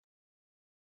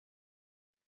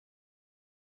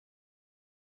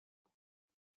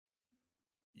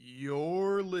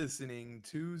You're listening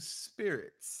to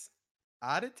Spirits,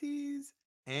 Oddities,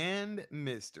 and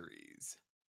Mysteries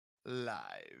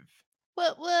live.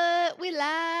 What? We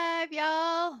live,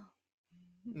 y'all.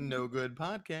 No Good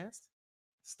Podcast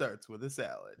starts with a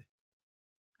salad.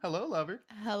 Hello, lover.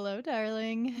 Hello,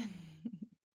 darling.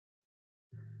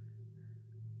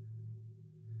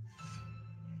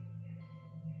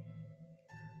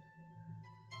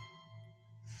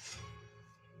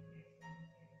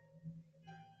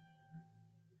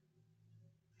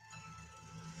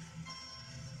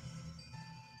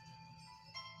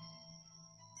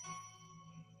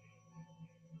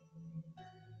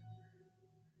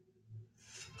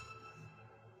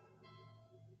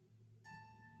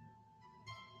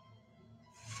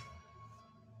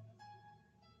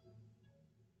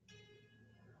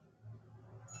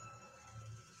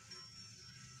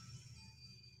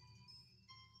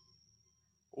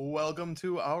 Welcome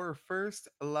to our first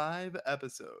live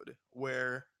episode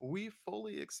where we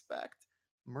fully expect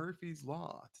Murphy's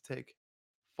Law to take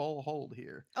full hold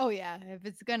here. Oh yeah, if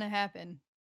it's gonna happen.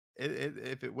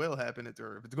 If it will happen,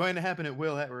 or if it's going to happen, it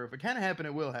will happen, or if it can happen,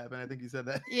 it will happen. I think you said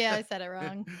that. Yeah, I said it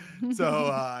wrong.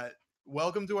 so,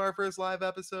 welcome to our first live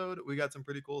episode. We got some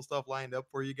pretty cool stuff lined up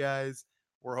for you guys.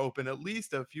 We're hoping at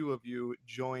least a few of you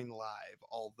join live,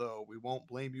 although we won't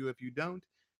blame you if you don't,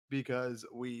 because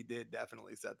we did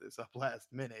definitely set this up last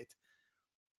minute.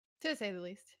 To say the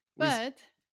least. We But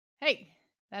hey,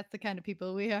 that's the kind of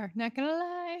people we are. Not gonna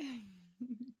lie.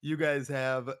 You guys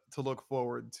have to look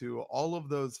forward to all of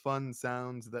those fun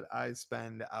sounds that I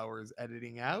spend hours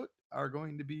editing out are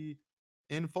going to be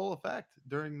in full effect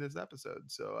during this episode.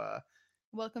 So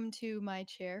Welcome to my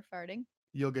chair farting,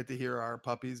 you'll get to hear our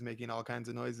puppies making all kinds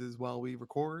of noises while we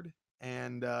record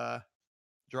and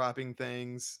dropping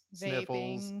things,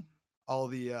 sniffles, vaping. all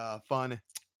the fun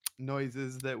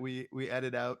noises that we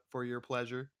edit out for your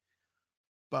pleasure.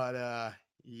 But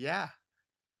yeah,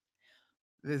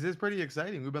 this is pretty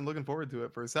exciting. We've been looking forward to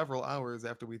it for several hours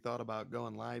after we thought about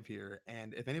going live here.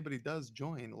 And if anybody does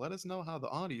join, let us know how the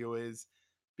audio is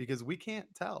because we can't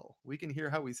tell. We can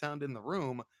hear how we sound in the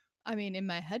room. I mean, in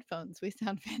my headphones, we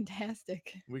sound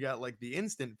fantastic. We got like the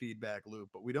instant feedback loop,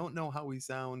 but we don't know how we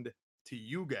sound to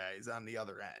you guys on the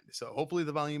other end. So hopefully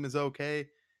the volume is okay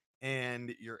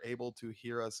and you're able to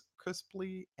hear us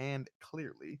crisply and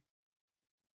clearly.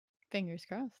 Fingers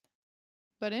crossed.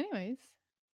 But anyways,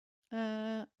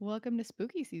 welcome to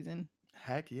spooky season.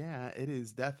 Heck yeah, it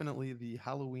is definitely the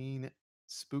Halloween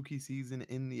spooky season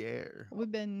in the air.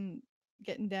 We've been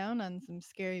getting down on some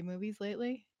scary movies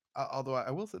lately. Although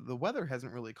I will say the weather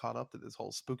hasn't really caught up to this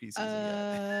whole spooky season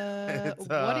yet. It's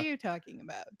What are you talking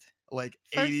about? like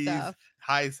First 80s, off,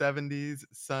 high 70s,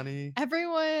 sunny.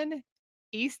 everyone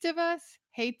east of us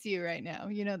hates you right now.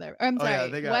 You know that. I'm Oh yeah,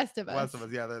 sorry, they got west of west us. of us.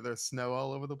 Yeah, there's snow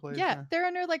all over the place Yeah, now. they're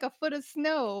under like a foot of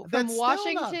snow from That's still not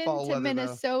Washington fall to weather though.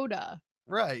 Minnesota.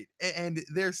 Right. And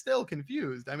they're still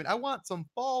confused. I mean, I want some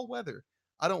fall weather.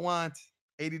 I don't want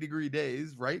 80-degree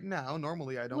days right now.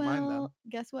 Normally I don't mind them. Well,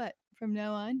 guess what? From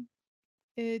now on,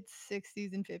 it's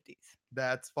 60s and 50s.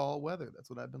 That's fall weather. That's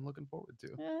what I've been looking forward to.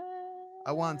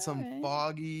 I want All some right.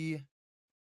 foggy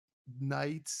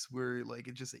nights where like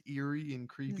it's just eerie and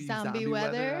creepy Zombie zombie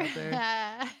weather weather.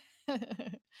 out there.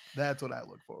 That's what I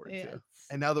look forward Yes. to.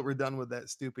 And now that we're done with that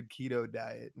stupid keto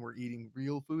diet and we're eating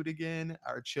real food again,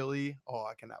 our chili, oh,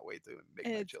 I cannot wait to make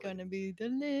my It's chili. gonna be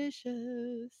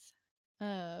delicious.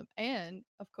 And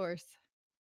of course,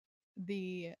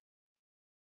 the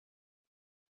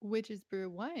Witch's Brew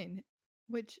wine,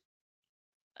 which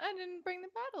I didn't bring the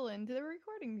bottle into the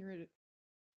recording room.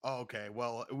 Oh, okay,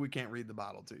 well, we can't read the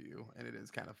bottle to you, and it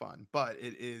is kind of fun, but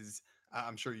it is.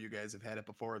 I'm sure you guys have had it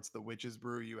before. It's the Witch's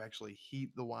Brew. You actually heat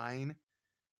the wine,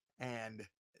 and it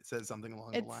says something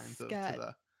along the lines It's of to got,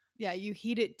 the yeah, you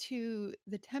heat it to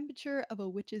the temperature of a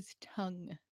witch's tongue.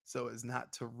 so as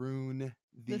not to ruin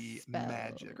The the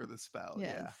magic or spell. the spell.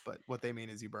 Yes. Yeah, but what they mean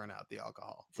is you burn out the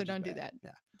alcohol, So which is don't do bad. that.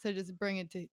 Yeah. So just bring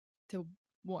it to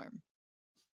warm,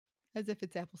 as if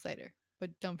it's apple cider. But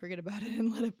don't forget about it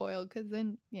and let it boil, because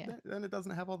then, yeah. Then it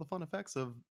doesn't have all the fun effects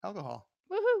of alcohol.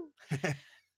 Woohoo!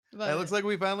 It looks But like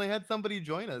we finally had somebody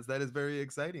join us. That is very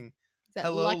exciting. is that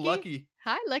Hello, Lucky? Lucky.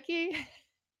 Hi, Lucky.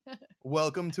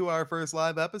 Welcome to our first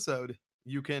live episode.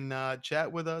 You can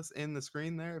chat with us in the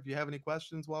screen there if you have any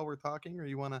questions while we're talking or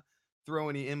you want to throw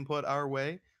any input our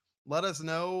way. Let us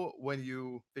know when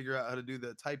you figure out how to do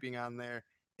the typing on there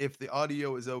if the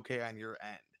audio is okay on your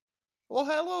end. Well,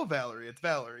 hello, Valerie. It's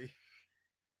Valerie.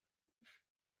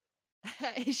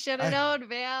 I should have I known,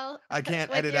 Val. I can't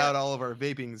With edit your out all of our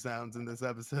vaping sounds in this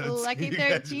episode. So lucky you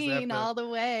guys just have 13 to. all the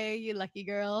way, you lucky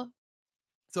girl.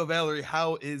 So Valerie,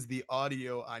 how is the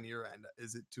audio on your end?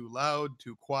 Is it too loud,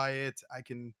 too quiet? I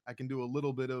can do a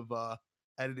little bit of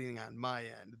editing on my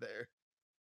end there.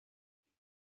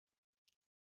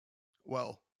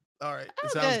 Well, all right. Oh,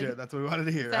 Sounds good. good. That's what we wanted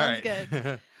to hear. All Sounds good.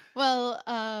 right. Well,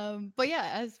 but yeah,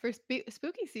 as for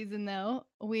spooky season though,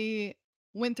 we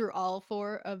went through all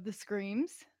four of the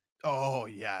screams. Oh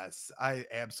yes, I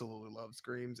absolutely love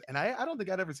Screams, and I don't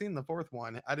think I'd ever seen the fourth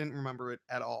one. I didn't remember it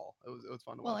at all. It was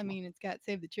fun to Well, watch I them all. mean, it's got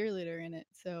Save the Cheerleader in it,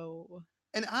 so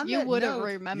And on you that would have note, yeah,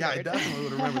 I remembered. definitely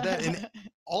would remember that. And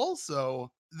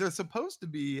also, there's supposed to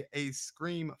be a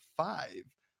Scream 5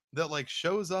 that like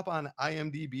shows up on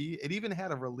IMDb. It even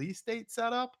had a release date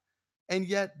set up, and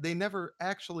yet they never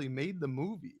actually made the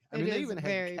movie. I It mean, they is even had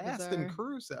very cast and bizarre.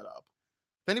 crew set up.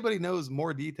 If anybody knows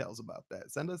more details about that,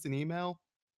 send us an email,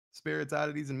 spirits,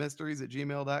 oddities, and mysteries at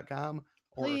gmail.com.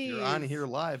 Or if you're on here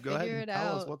Please live, go ahead figure and it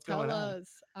tell us out. what's going Tell on. us.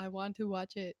 I want to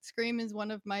watch it. Scream is one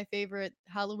of my favorite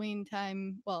Halloween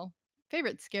time, well,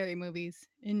 favorite scary movies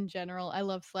in general. I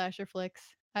love slasher flicks.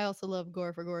 I also love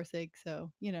gore for gore's sake, so,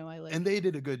 I And like they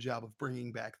did a good job of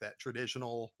bringing back that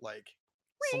traditional like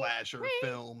slasher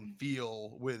film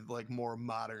feel with like more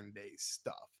modern day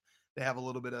stuff. They have a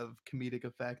little bit of comedic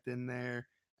effect in there.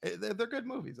 They're good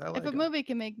movies. I If like a them. movie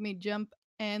can make me jump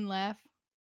and laugh,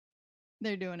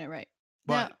 they're doing it right.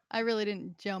 Now, But I really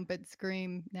didn't jump at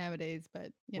Scream nowadays,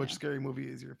 but, which scary movie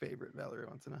is your favorite, Valerie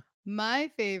wants to know? my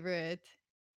favorite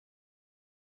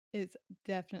is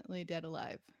definitely Dead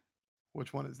Alive.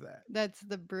 Which one is that? That's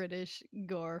the British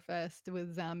gore fest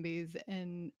with zombies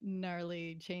and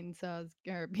gnarly chainsaws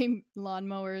or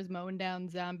lawnmowers mowing down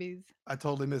zombies. I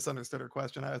totally misunderstood her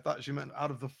question. I thought she meant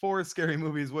out of the four scary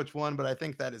movies, which one? But I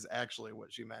think that is actually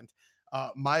what she meant.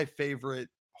 My favorite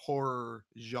horror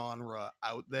genre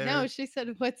out No, there. she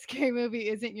said, "What scary movie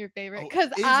isn't your favorite?" Oh,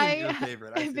 Because isn't your I,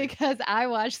 favorite? I see. because I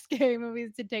watch scary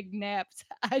movies to take naps.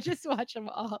 I just watch them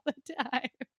all the time.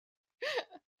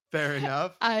 Fair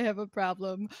enough. I have a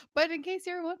problem. But in case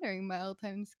you're wondering, my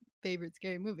all-time favorite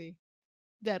scary movie,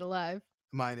 Dead Alive.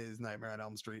 Mine is Nightmare on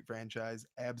Elm Street franchise.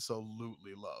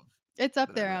 Absolutely love It's up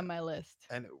the there Nightmare, on my list.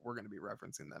 and we're going to be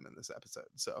referencing them in this episode.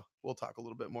 So we'll talk a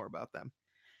little bit more about them.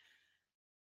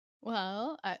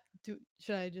 Well,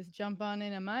 should I just jump on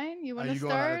into mine? You Are want to you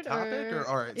going on a start topic or or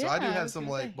all right? So yeah, I do I have was some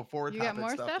gonna like say before you got topic more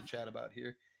stuff to stuff. chat about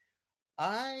here.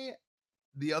 I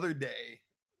the other day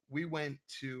we went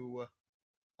to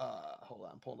hold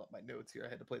on, I'm pulling up my notes here. I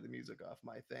had to play the music off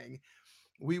my thing.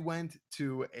 We went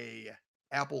to a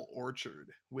apple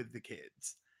orchard with the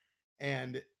kids,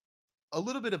 and a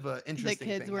little bit of an The interesting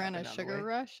kids thing were on a happened on the sugar way.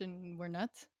 rush and were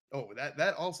nuts. Oh,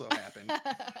 that also happened.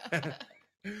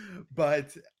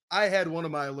 But I had one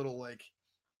of my little like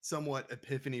somewhat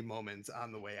epiphany moments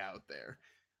on the way out there.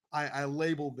 I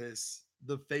labeled this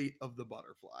the fate of the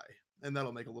butterfly, and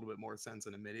that'll make a little bit more sense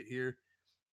in a minute here.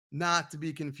 Not to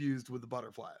be confused with the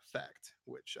butterfly effect,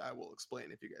 which I will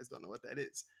explain if you guys don't know what that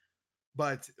is.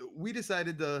 But we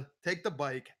decided to take the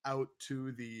bike out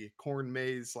to the corn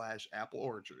maze slash apple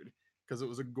orchard because it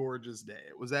was a gorgeous day.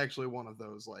 It was actually one of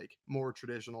those like more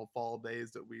traditional fall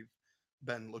days that we've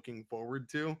been looking forward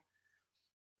to.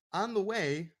 On the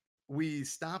way, we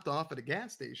stopped off at a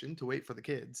gas station to wait for the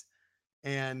kids,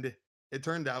 and it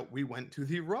turned out we went to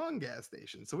the wrong gas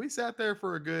station. So we sat there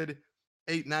for a good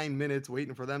 8, 9 minutes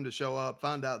waiting for them to show up,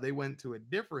 found out they went to a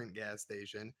different gas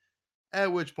station,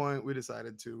 at which point we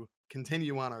decided to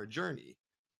continue on our journey.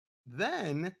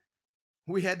 Then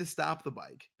we had to stop the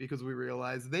bike because we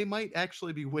realized they might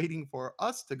actually be waiting for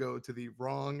us to go to the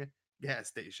wrong gas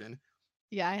station.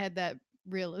 Yeah, I had that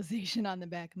realization on the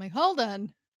back. I'm like, hold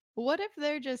on. What if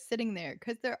they're just sitting there?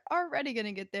 Because they're already going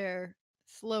to get there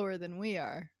slower than we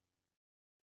are.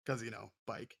 Because,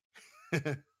 bike.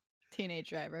 Teenage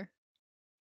driver.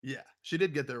 Yeah, she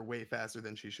did get there way faster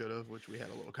than she should have, which we had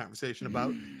a little conversation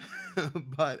about.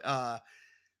 But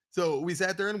so we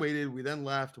sat there and waited. We then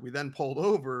left. We then pulled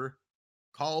over,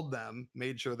 called them,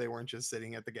 made sure they weren't just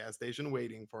sitting at the gas station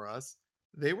waiting for us.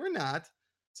 They were not.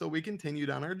 So we continued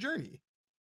on our journey.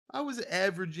 I was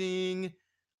averaging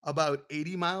about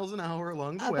 80 miles an hour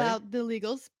along the way. About the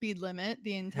legal speed limit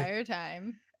the entire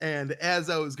time. And as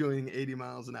I was going 80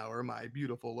 miles an hour, my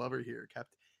beautiful lover here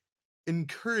kept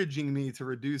encouraging me to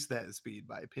reduce that speed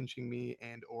by pinching me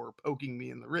and or poking me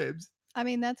in the ribs. I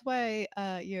mean, that's why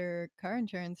your car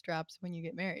insurance drops when you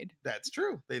get married. That's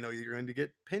true. They know you're going to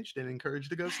get pinched and encouraged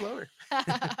to go slower.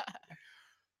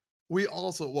 We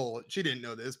also, well, she didn't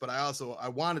know this, but I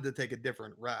wanted to take a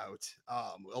different route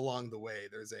along the way.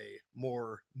 There's a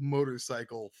more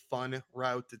motorcycle fun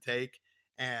route to take,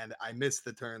 and I missed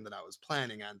the turn that I was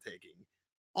planning on taking.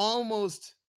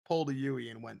 Almost pulled a Yui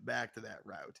and went back to that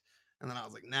route. And then I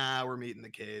was like, nah, we're meeting the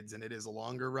kids, and it is a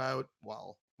longer route,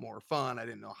 while more fun. I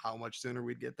didn't know how much sooner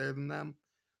we'd get there than them.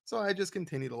 So I just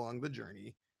continued along the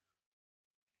journey.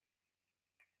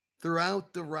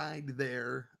 Throughout the ride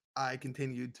there, I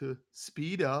continued to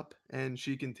speed up, and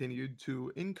she continued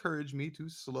to encourage me to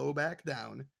slow back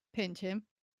down. Pinch him.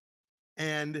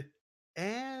 And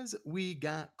as we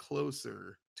got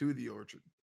closer to the orchard,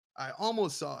 I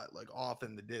almost saw it like off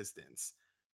in the distance.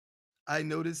 I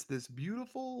noticed this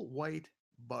beautiful white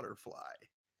butterfly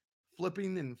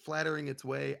flipping and flattering its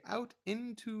way out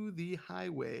into the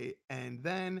highway and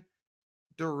then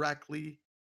directly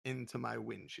into my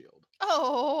windshield.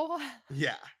 Oh.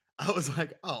 Yeah. I was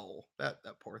like, "Oh, that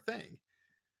poor thing."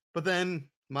 But then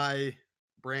my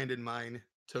Brandon mind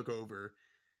took over,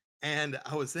 and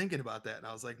I was thinking about that, and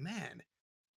I was like, "Man,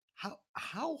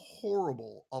 how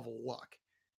horrible of luck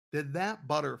did that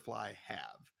butterfly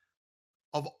have,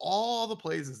 of all the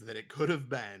places that it could have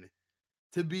been,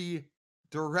 to be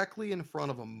directly in front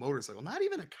of a motorcycle, not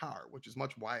even a car, which is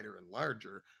much wider and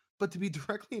larger, but to be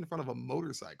directly in front of a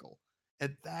motorcycle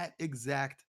at that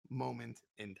exact moment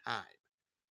in time."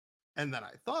 And then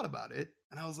I thought about it,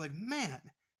 and I was like, man,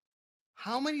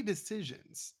 how many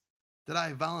decisions did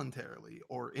I voluntarily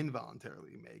or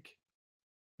involuntarily make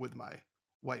with my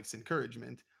wife's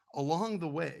encouragement along the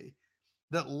way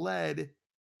that led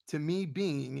to me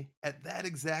being at that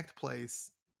exact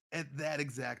place at that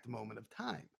exact moment of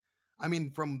time? I mean,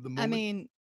 from the I moment, mean,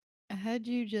 had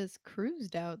you just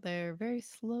cruised out there very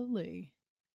slowly?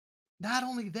 not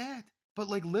only that, but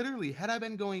like literally, had I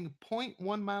been going zero point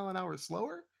 0.1 mile an hour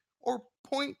slower or zero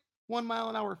point 0.1 mile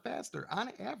an hour faster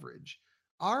on average,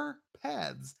 our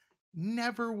paths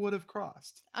never would have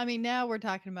crossed. I mean, now we're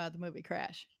talking about the movie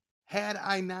Crash. Had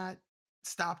I not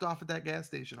stopped off at that gas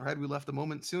station, or had we left a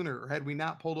moment sooner, or had we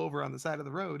not pulled over on the side of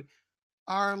the road,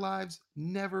 our lives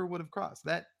never would have crossed.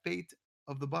 That fate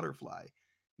of the butterfly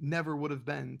never would have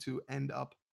been to end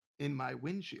up in my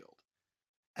windshield.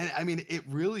 And I mean, it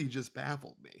really just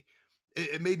baffled me.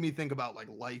 It made me think about like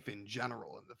life in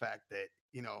general, and the fact that,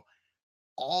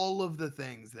 all of the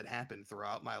things that happened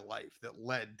throughout my life that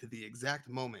led to the exact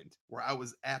moment where I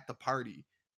was at the party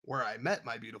where I met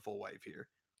my beautiful wife here.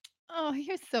 Oh,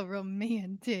 you're so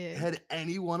romantic. Had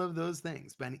any one of those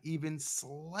things been even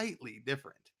slightly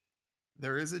different,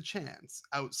 there is a chance,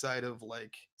 outside of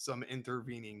like some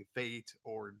intervening fate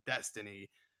or destiny,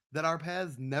 that our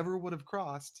paths never would have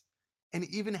crossed. And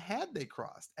even had they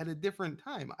crossed at a different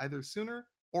time, either sooner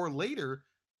or later,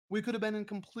 we could have been in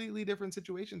completely different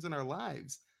situations in our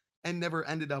lives and never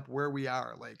ended up where we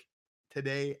are, like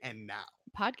today and now.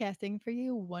 Podcasting for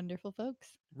you wonderful folks.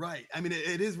 Right. I mean,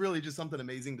 it is really just something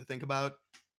amazing to think about.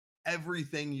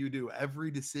 Everything you do,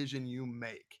 every decision you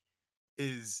make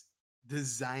is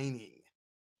designing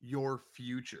your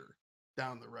future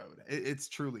down the road. It's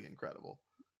truly incredible.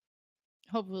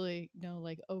 Hopefully, no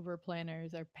like over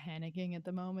planners are panicking at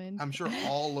the moment. I'm sure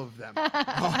all of them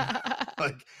are.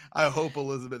 Like, I hope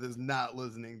Elizabeth is not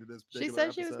listening to this She particular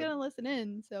said she was episode. gonna listen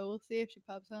in, so we'll see if she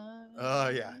pops on. Oh,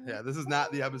 yeah. Yeah. This is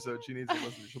not the episode she needs to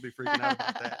listen to. She'll be freaking out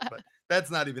about that. But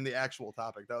that's not even the actual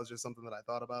topic. That was just something that I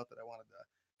thought about that I wanted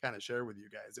to kind of share with you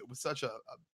guys. It was such a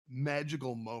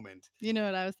magical moment. You know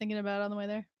what I was thinking about on the way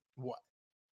there? What?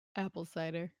 Apple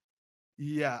cider.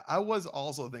 Yeah, I was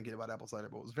also thinking about apple cider,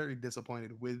 but was very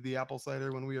disappointed with the apple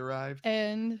cider when we arrived,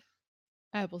 And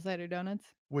apple cider donuts.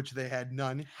 which they had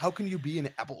none. How can you be an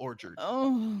apple orchard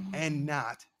Oh. and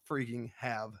not freaking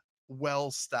have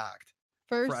well stocked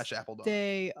First fresh apple donuts?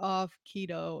 day off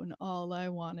keto, and all I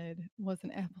wanted was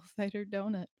an apple cider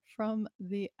donut from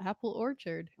the apple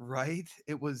orchard. Right?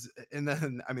 It was, and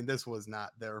then, I mean, this was not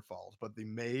their fault, but the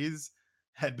maze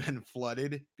had been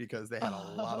flooded because they had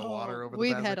a lot of water Oh, over the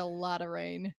we've past. had a lot of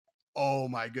rain. Oh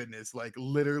my goodness. Like,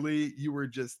 literally, you were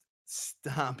just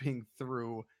stomping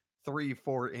through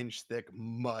 3-4 inch thick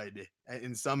mud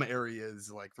in some areas,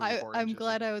 like three, I four I'm inches.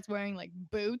 glad I was wearing like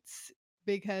boots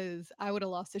because I would have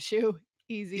lost a shoe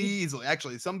easy. Easily.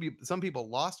 Actually, some people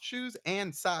lost shoes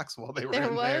and socks while they were There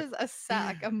in there. was a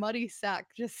sock, a muddy sock,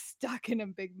 just stuck in a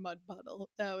big mud puddle.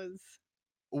 That was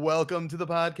Welcome to the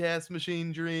podcast,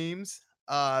 Machine Dreams.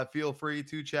 Feel free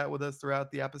to chat with us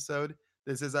throughout the episode.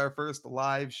 This is our first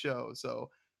live show, so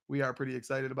we are pretty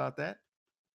excited about that.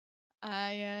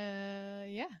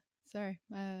 yeah. Sorry.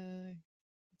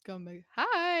 Going back.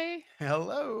 Hi.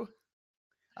 Hello.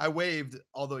 I waved,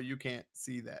 although you can't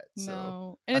see that. So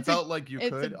No. And I felt like you it's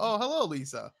a could. Oh, hello,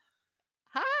 Lisa.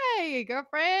 hi,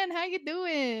 girlfriend. How you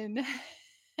doing?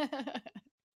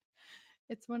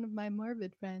 It's one of my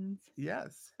morbid friends.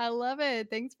 Yes. I love it.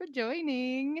 Thanks for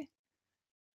joining.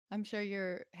 I'm sure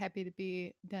you're happy to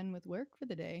be done with work for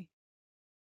the day.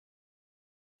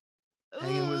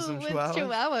 hanging with Ooh, some with chihuahuas.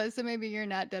 Chihuahua, so maybe you're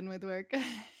not done with work.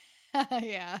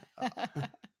 Yeah. Uh,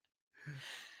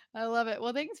 I love it.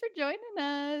 Well, thanks for joining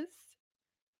us.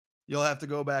 You'll have to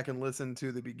go back and listen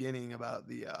to the beginning about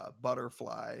the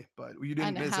butterfly, but you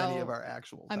didn't On miss any of how our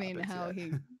actual I mean, topics how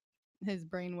yet. his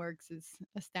brain works is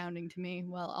astounding to me.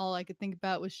 Well, all I could think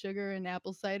about was sugar and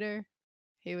apple cider.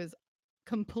 He was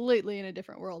completely in a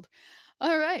different world.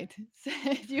 All right. So,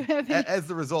 do you have any? As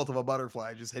the result of a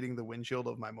butterfly just hitting the windshield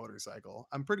of my motorcycle.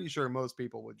 I'm pretty sure most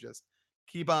people would just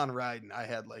keep on riding. I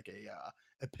had like a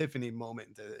epiphany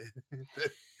moment that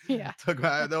Yeah.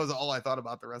 that was all I thought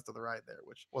about the rest of the ride there,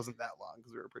 which wasn't that long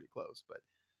because we were pretty close. But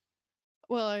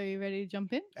Well, are you ready to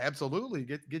jump in? absolutely,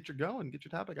 get your going, get your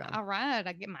topic on. All right,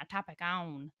 I get my topic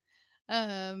on.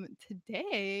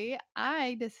 Today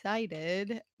I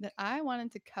decided that I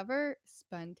wanted to cover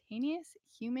spontaneous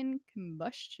human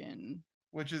combustion.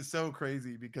 Which is so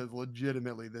crazy because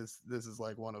legitimately this is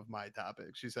like one of my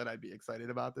topics. She said I'd be excited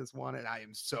about this one, and I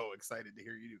am so excited to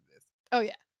hear you do this. Oh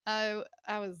yeah.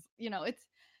 I was, it's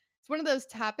one of those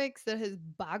topics that has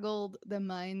boggled the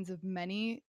minds of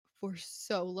many for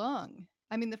so long.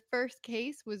 I mean, the first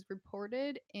case was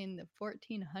reported in the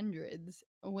 1400s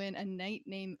when a knight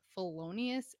named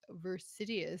Felonius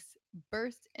Versidius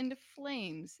burst into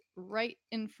flames right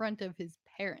in front of his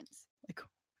parents. Like,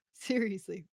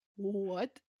 seriously, what?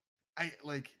 I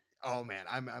like, oh man,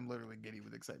 I'm literally giddy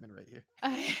with excitement right here.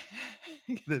 I,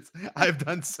 This I've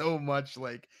done so much,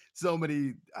 like so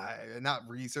many, not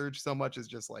research so much as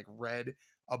just like read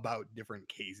about different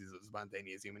cases of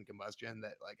spontaneous human combustion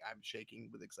that like I'm shaking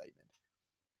with excitement.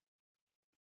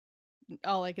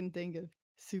 all I can think of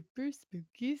super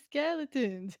spooky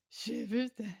skeletons,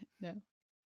 shivers. No,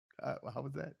 Well, how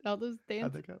was that? all those How'd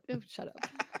dance. that go? Oh, shut up.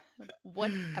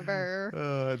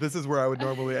 Whatever. This is where I would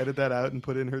normally edit that out and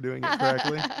put in her doing it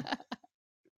correctly.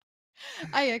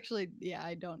 I actually, yeah,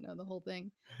 I don't know the whole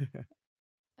thing.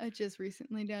 I just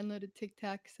recently downloaded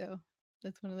TikTok, so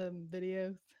that's one of the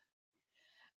videos.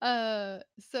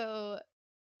 So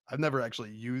I've never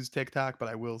actually used TikTok, but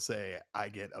I will say I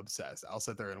get obsessed. I'll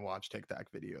sit there and watch TikTok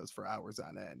videos for hours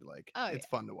on end. Like oh it's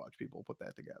yeah, fun to watch people put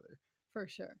that together. for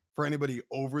sure. For anybody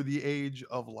over the age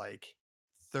of like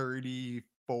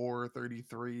 34,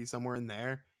 33, somewhere in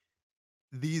there,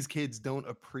 these kids don't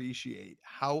appreciate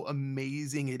how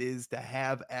amazing it is to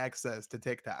have access to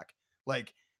TikTok.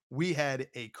 Like we had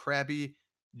a crappy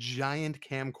giant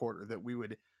camcorder that we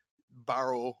would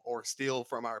borrow or steal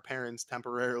from our parents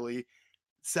temporarily,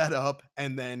 set up,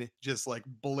 and then just like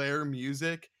blare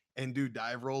music and do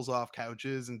dive rolls off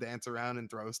couches and dance around and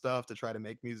throw stuff to try to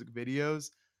make music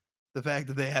videos. The fact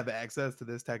that they have access to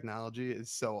this technology is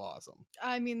so awesome.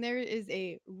 I mean, there is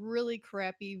a really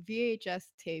crappy VHS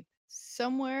tape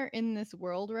somewhere in this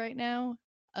world right now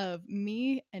of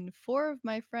me and four of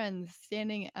my friends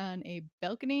standing on a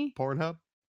balcony. Pornhub?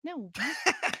 No,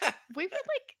 we were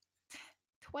like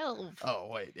 12. Oh,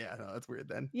 wait. Yeah, no, that's weird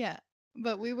then. Yeah,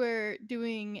 but we were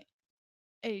doing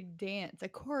a dance, a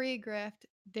choreographed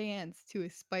dance to a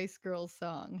Spice Girls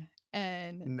song.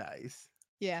 And Nice.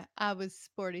 yeah, I was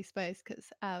Sporty Spice because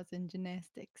I was in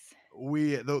gymnastics.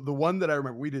 The one that I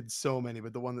remember, we did so many,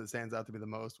 but the one that stands out to me the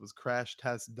most was Crash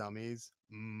Test Dummies.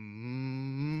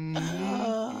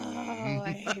 Oh,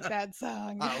 I hate that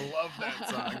song. I love that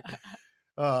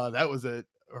song. That was it.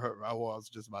 I was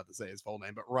just about to say his full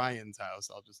name, but Ryan's house.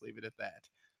 I'll just leave it at that.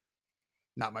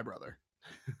 Not my brother.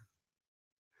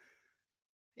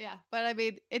 Yeah, but I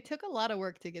mean, it took a lot of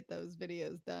work to get those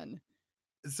videos done.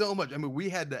 So much. I mean, we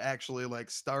had to actually like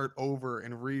start over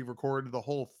and re-record the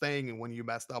whole thing. And when you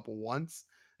messed up once,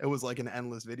 it was like an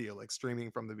endless video, like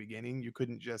streaming from the beginning. You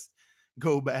couldn't just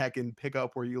go back and pick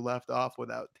up where you left off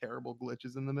without terrible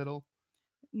glitches in the middle.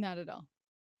 Not at all.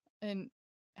 And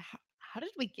how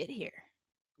did we get here?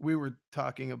 We were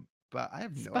talking about, I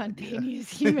have no idea. Spontaneous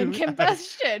human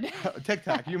combustion.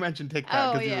 TikTok. You mentioned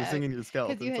TikTok Oh because you were yeah, singing your because you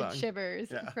skeleton had song. shivers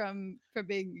Yeah. from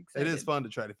being It excited. is fun to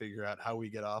try to figure out how we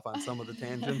get off on some of the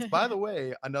tangents. By the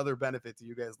way, another benefit to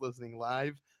you guys listening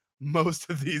live, most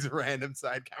of these random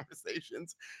side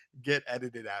conversations get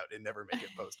edited out and never make it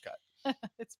post cut.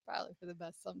 It's probably for the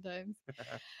best sometimes.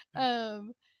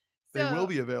 Um, They will so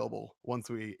be available once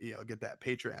we, get that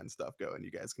Patreon stuff going.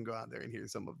 You guys can go on there and hear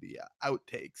some of the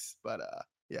outtakes. But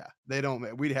yeah, they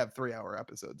don't. We'd have 3-hour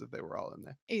episodes if they were all in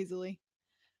there. easily.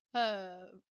 Uh,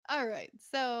 all right.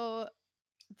 So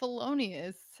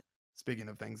Polonius Speaking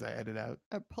of things I edit out,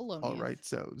 or all Polonius. right,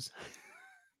 so's.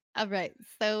 All right.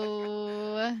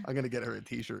 So I'm gonna get her a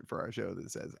T-shirt for our show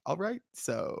that says "All right,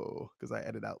 so," because I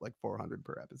edit out like 400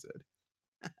 per episode.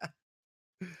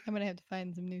 I'm gonna have to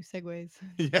find some new segues.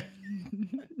 Yeah.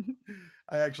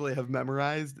 I actually have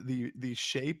memorized the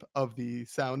shape of the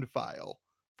sound file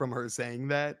from her saying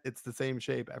that. It's the same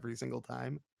shape every single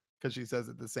time because she says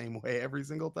it the same way every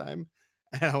single time.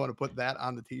 And I want to put that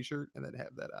on the t-shirt and then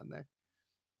have that on there.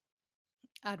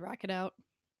 I'd rock it out.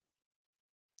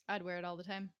 I'd wear it all the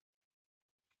time.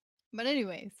 But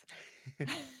anyways,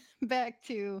 back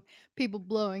to people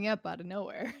blowing up out of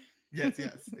nowhere. Yes,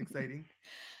 yes. Exciting.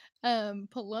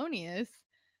 Polonius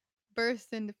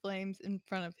burst into flames in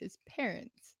front of his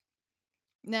parents.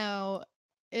 Now,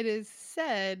 it is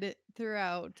said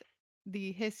throughout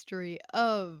the history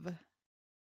of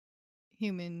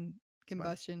human Spon-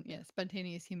 combustion, yeah,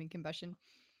 spontaneous human combustion,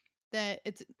 that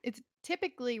it's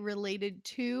typically related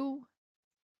to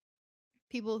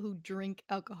people who drink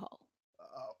alcohol.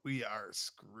 we are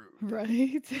screwed.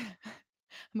 Right?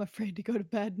 I'm afraid to go to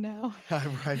bed now.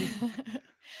 Right?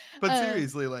 But um,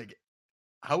 seriously, like,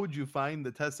 how would you find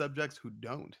the test subjects who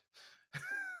don't?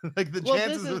 Like the well, this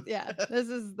chances is of yeah, this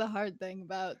is the hard thing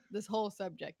about this whole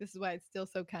subject. This is why it's still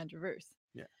so controversial.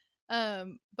 yeah.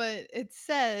 But it's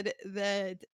said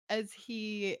that as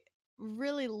he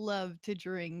really loved to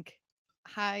drink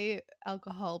high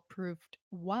alcohol proofed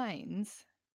wines,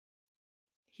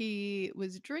 he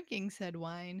was drinking said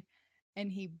wine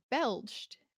and he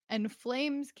belched and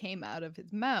flames came out of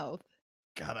his mouth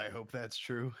God, I hope that's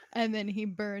true. and then he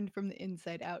burned from the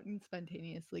inside out and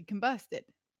spontaneously combusted.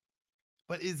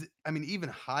 But I mean, even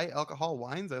high alcohol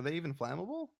wines, are they even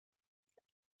flammable?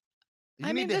 I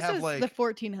You need mean, to this have is the like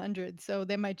 1400s, so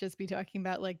they might just be talking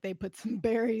about like they put some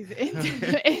berries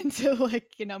okay. into like,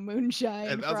 moonshine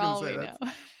I for was gonna all say we know.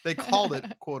 that's they called it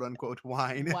quote unquote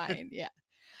wine. Wine, yeah.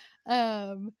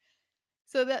 Um,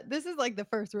 so that this is like the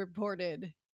first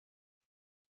reported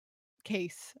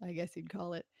case, I guess you'd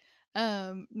call it.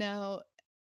 Now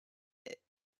i-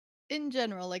 in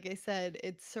general, like I said,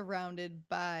 it's surrounded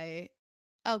by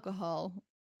alcohol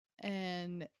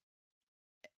and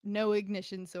no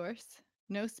ignition source,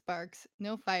 no sparks,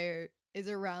 no fire is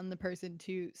around the person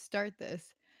to start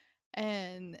this.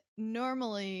 And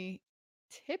normally,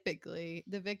 typically,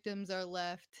 the victims are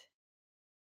left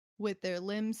with their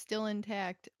limbs still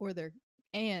intact or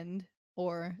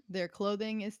their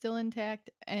clothing is still intact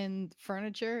and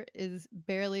furniture is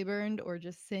barely burned or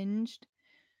just singed,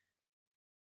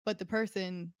 but the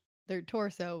person, their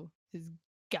torso is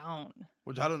gone.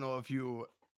 Which I don't know if you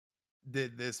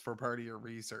did this for part of your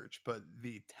research, but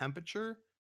the temperature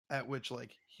at which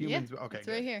like Yeah, humans okay, it's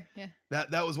right good. here. Yeah.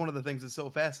 That was one of the things that's so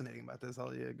fascinating about this.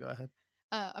 I'll yeah, go ahead.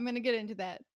 I'm going to get into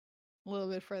that a little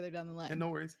bit further down the And line. no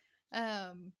worries.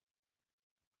 Um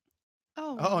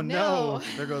oh Oh no. no,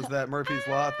 there goes that Murphy's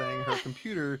Law thing. Her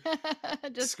computer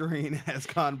Just screen has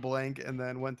gone blank and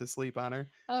then went to sleep on her.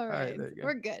 all All right, right. there you go.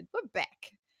 We're good. We're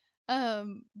back.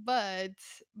 But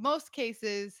most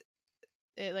cases,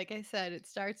 like I said, it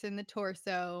starts in the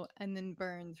torso and then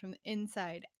burns from the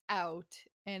inside out,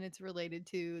 and it's related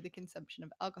to the consumption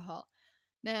of alcohol.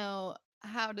 Now,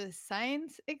 how does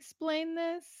science explain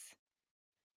this?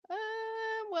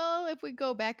 Well, if we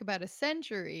go back about a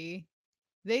century,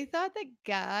 they thought that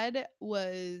God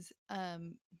was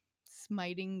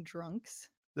smiting drunks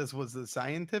This was the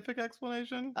scientific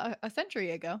explanation. a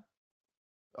century ago.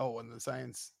 Oh, when the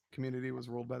science community was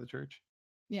ruled by the church.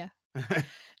 Yeah.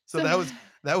 So So,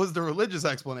 that was the religious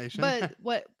explanation. but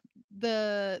what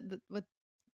the what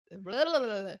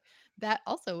that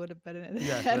also would have been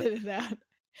Yeah, edited out.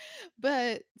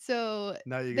 But so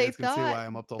now you they guys can see thought why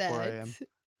I'm up till 4 that a.m.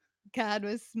 God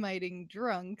was smiting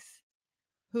drunks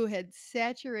who had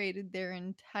saturated their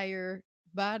entire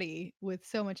body with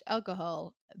so much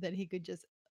alcohol that he could just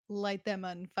light them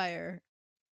on fire,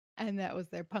 and that was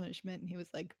their punishment. And he was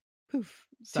like, poof,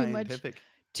 Scientific.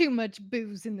 too much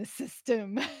booze in the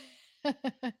system.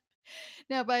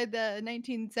 Now by the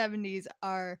 1970s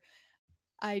our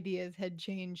ideas had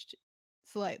changed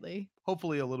slightly.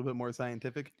 Hopefully a little bit more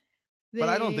scientific. But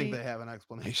I don't think They they have an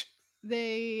explanation.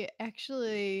 they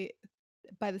actually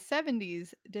by the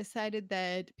 70s decided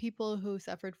that people who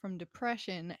suffered from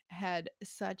depression had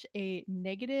such a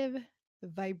negative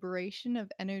vibration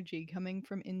of energy coming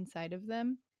from inside of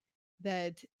them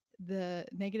that the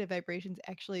negative vibrations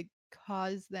actually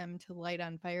cause them to light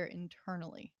on fire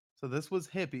internally. So this was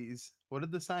hippies. What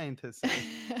did the scientists say?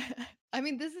 I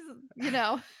mean, this is,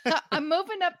 I'm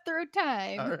moving up through All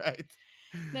time. right.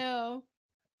 No,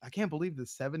 I can't believe the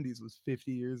 70s was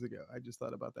 50 years ago. I just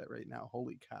thought about that right now.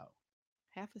 Holy cow.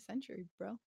 half a century,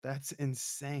 bro. That's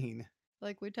insane.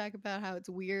 Like, we talk about how it's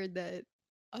weird that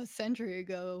a century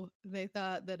ago they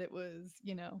thought that it was,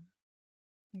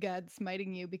 God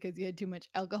smiting you because you had too much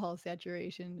alcohol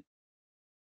saturation.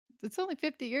 It's only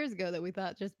 50 years ago that we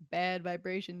thought just bad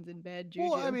vibrations and bad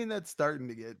Well, I juju. mean, that's starting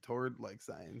to get toward like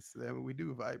science. I mean, we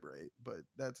do vibrate, but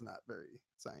that's not very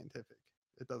scientific.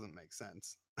 It doesn't make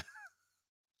sense.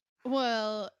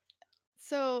 Well,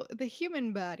 so the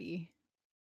human body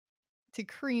to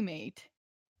cremate,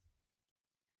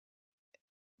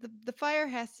 the fire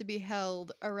has to be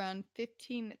held around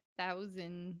 15,000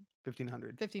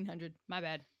 1500. 1500, my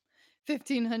bad.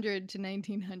 1500 to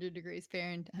 1900 degrees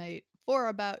Fahrenheit for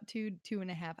about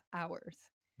 2.5 hours.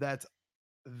 That's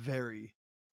very,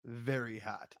 very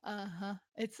hot. Uh-huh.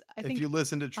 It's I If think you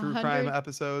listen to a true crime 100.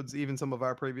 episodes, even some of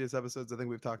our previous episodes, I think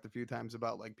we've talked a few times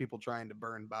about like people trying to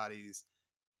burn bodies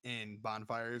in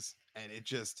bonfires, and it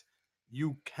just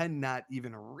you cannot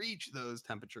even reach those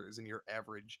temperatures in your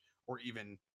average or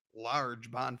even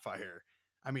large bonfire.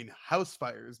 I mean, house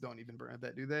fires don't even burn at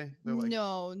that, do they? They're like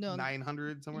No, no.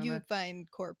 900 somewhere in You there. find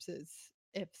corpses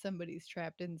if somebody's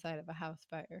trapped inside of a house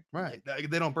fire. Right. Like,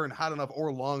 They don't burn hot enough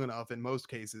or long enough in most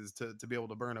cases to be able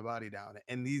to burn a body down.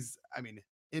 And these, I mean,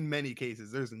 in many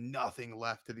cases, there's nothing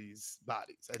left to these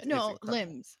bodies. It's no, incredible.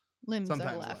 limbs. Limbs are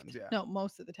Sometimes limbs, left. yeah. No,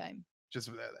 most of the time. Just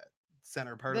that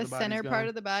center part of The the body's center part gone.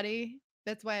 of the body,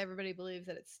 that's why everybody believes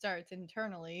that it starts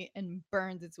internally and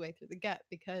burns its way through the gut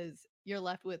because you're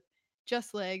left with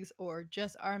just legs or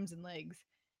just arms and legs.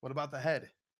 What about the head?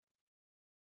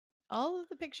 All of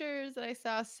the pictures that I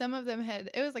saw, some of them had,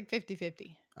 it was like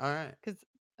 50-50. All right. Because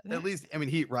At least, I mean,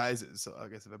 heat rises, so I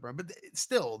guess if it burns, but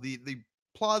still, the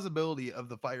plausibility of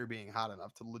the fire being hot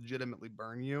enough to legitimately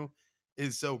burn you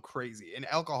is so crazy. And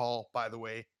alcohol, by the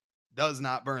way, does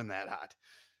not burn that hot.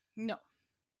 no,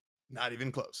 Not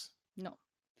even close. no.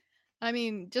 I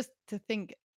mean, just to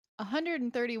think,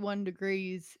 131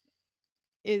 degrees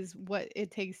is what it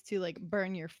takes to like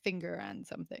burn your finger on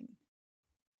something.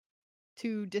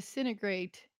 To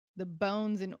disintegrate the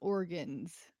bones and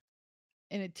organs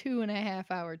in a 2.5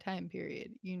 hour time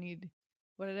period, you need,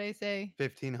 what did I say?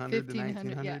 1500 to 1500.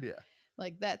 Yeah. 1900, yeah.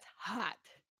 Like that's hot.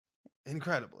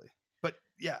 Incredibly. But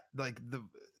yeah, like the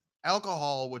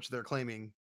alcohol, which they're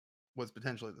claiming was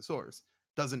potentially the source,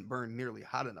 doesn't burn nearly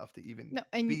hot enough to even No,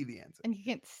 be the answer. and you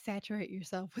can't saturate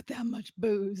yourself with that much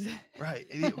booze. Right.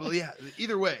 Well, yeah,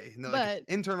 either way, like but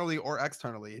internally or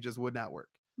externally, it just would not work.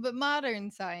 but modern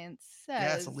science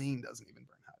says Gasoline doesn't even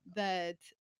burn hot enough.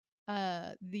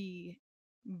 that the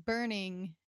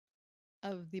burning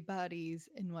of the bodies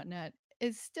and whatnot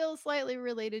is still slightly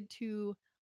related to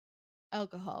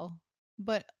alcohol,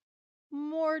 but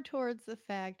more towards the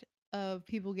fact of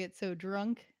people get so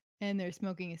drunk and they're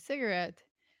smoking a cigarette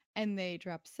and they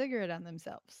drop cigarette on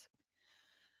themselves.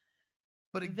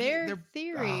 But again, Their they're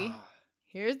theory,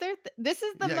 here's their this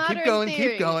is the yeah, modern keep going, keep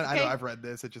theory. going. I know Okay? I've read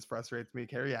this. It just frustrates me.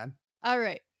 Carry on. All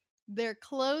right. Their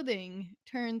clothing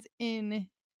turns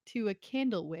into a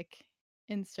candle wick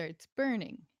and starts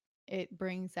burning. It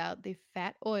brings out the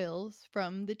fat oils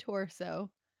from the torso,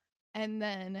 and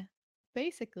then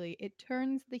basically it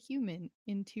turns the human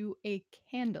into a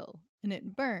candle and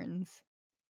it burns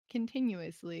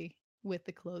continuously with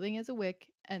the clothing as a wick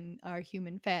and our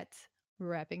human fats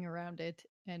wrapping around it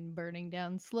and burning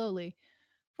down slowly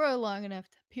for a long enough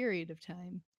period of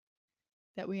time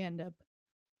that we end up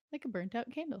like a burnt out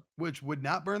candle. Which would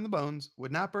not burn the bones,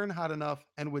 would not burn hot enough,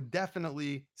 and would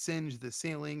definitely singe the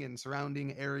ceiling and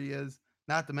surrounding areas.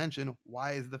 Not to mention,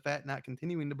 why is the fat not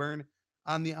continuing to burn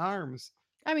on the arms?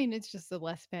 I mean, it's just the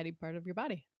less fatty part of your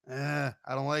body. I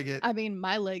don't like it. I mean,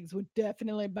 my legs would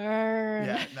definitely burn.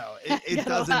 Yeah, no, I it got a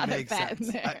doesn't lot of make fat in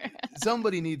sense. there.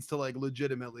 Somebody needs to like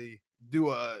legitimately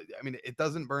do I mean, it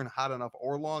doesn't burn hot enough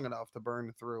or long enough to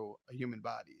burn through a human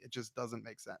body. It just doesn't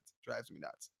make sense. It drives me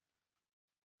nuts.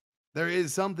 There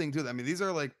is something to that. I mean, these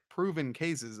are like proven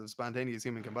cases of spontaneous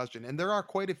human combustion, and there are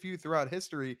quite a few throughout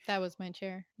history That was my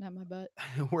chair, not my butt.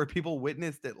 where people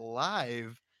witnessed it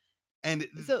live, and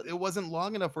So, it wasn't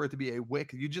long enough for it to be a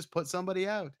wick. You just put somebody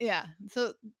out. yeah.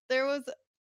 So there was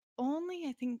only,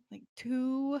 I think, like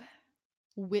two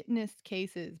witnessed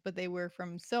cases, but they were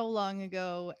from so long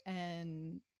ago.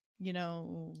 And,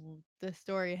 the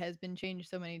story has been changed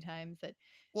so many times that,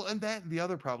 Well, and that the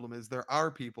other problem is there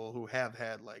are people who have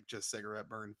had like just cigarette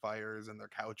burn fires and their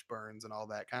couch burns and all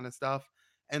that kind of stuff.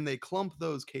 And they clump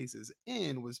those cases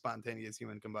in with spontaneous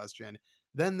human combustion.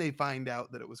 Then they find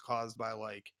out that it was caused by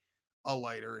like a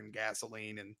lighter and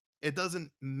gasoline, and it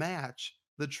doesn't match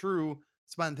the true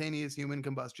spontaneous human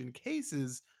combustion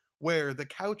cases where the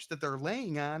couch that they're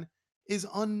laying on is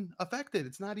unaffected.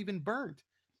 It's not even burnt.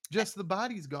 Just the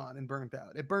body's gone and burnt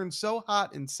out. It burns so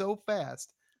hot and so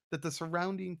fast that the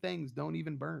surrounding things don't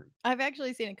even burn. I've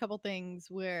actually seen a couple things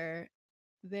where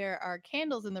there are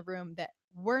candles in the room that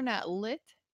were not lit.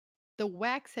 the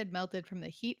wax had melted from the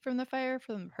heat from the fire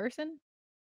from the person,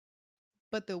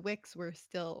 but the wicks were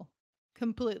still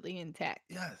completely intact.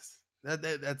 Yes.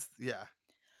 That's yeah.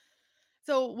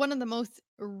 So, one of the most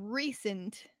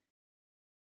recent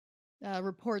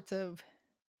reports of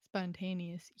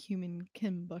spontaneous human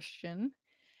combustion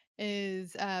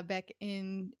is back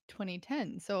in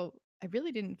 2010. So, I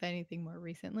really didn't find anything more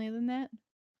recently than that.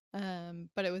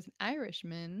 But it was an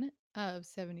Irishman of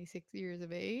 76 years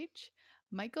of age,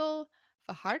 Michael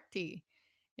Faharty,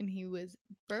 and he was Is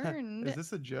burned.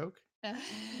 this a joke?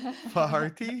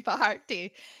 Faharty?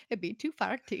 Faharty. It'd be too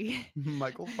farty.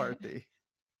 Michael Farty.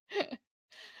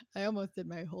 I almost did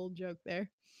my whole joke there.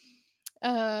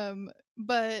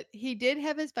 But he did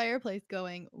have his fireplace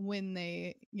going when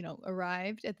they,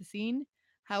 arrived at the scene.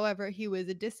 However, he was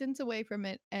a distance away from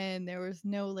it and there was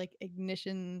no like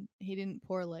ignition. He didn't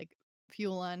pour like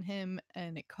fuel on him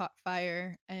and it caught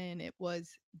fire and it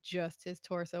was just his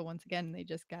torso once again. They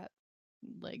just got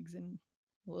legs and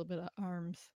a little bit of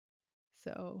arms.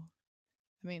 So,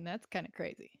 I mean, that's kind of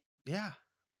crazy. Yeah.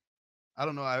 I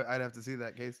don't know. I'd have to see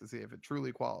that case to see if it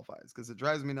truly qualifies because it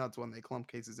drives me nuts when they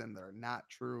clump cases in that are not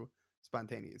true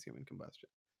spontaneous human combustion.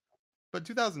 But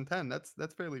 2010,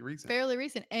 that's fairly recent. Fairly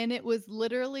recent and it was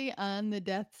literally on the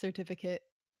death certificate.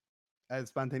 As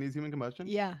spontaneous human combustion?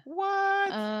 Yeah.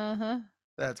 What? Uh-huh.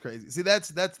 That's crazy. See, that's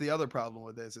the other problem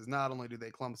with this is not only do they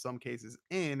clump some cases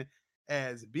in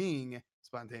as being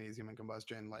spontaneous human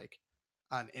combustion, like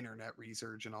on internet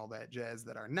research and all that jazz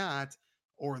that are not,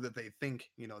 or that they think,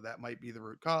 that might be the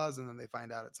root cause and then they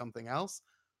find out it's something else.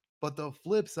 But the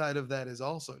flip side of that is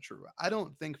also true. I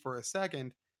don't think for a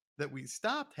second that we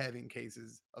stopped having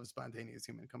cases of spontaneous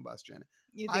human combustion.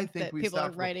 You I think think that we people are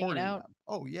stopped writing it reporting out them.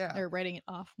 Oh, yeah. or writing it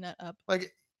off, not up?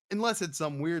 Like, unless it's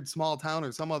some weird small town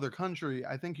or some other country,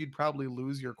 I think you'd probably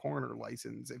lose your corner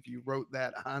license if you wrote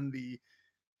that on the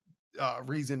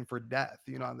reason for death,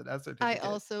 on the death I certificate.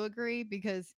 also agree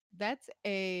because that's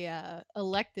a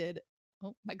elected.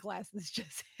 Oh, my glasses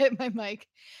just hit my mic.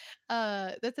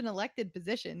 That's an elected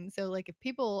position. So, like, if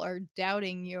people are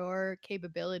doubting your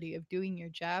capability of doing your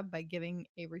job by giving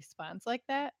a response like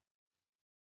that,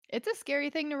 it's a scary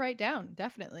thing to write down.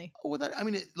 Definitely. Oh, well, I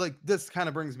mean, like this kind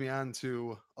of brings me on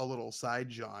to a little side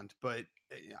jaunt, but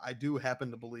I do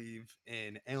happen to believe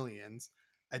in aliens.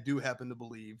 I do happen to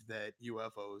believe that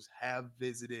UFOs have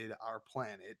visited our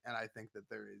planet, and I think that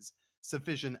there is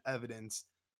sufficient evidence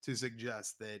to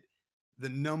suggest that the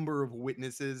number of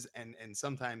witnesses and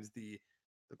sometimes the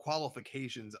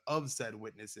qualifications of said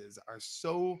witnesses are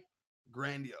so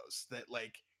grandiose that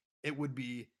like it would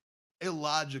be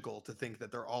illogical to think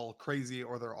that they're all crazy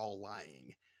or they're all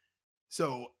lying.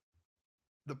 So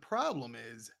the problem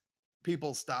is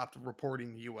people stopped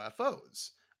reporting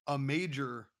UFOs. A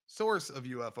major source of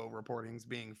UFO reportings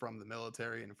being from the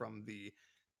military and from the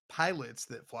pilots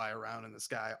that fly around in the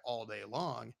sky all day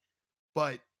long.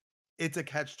 But it's a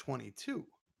catch 22.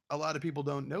 A lot of people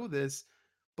don't know this,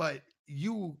 but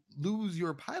you lose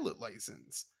your pilot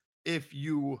license if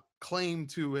you claim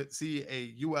to see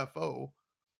a UFO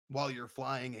while you're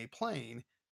flying a plane.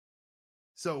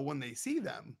 So when they see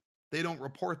them, they don't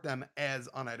report them as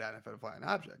unidentified flying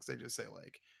objects. They just say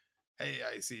like, "Hey,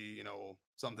 I see,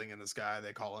 something in the sky."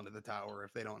 They call into the tower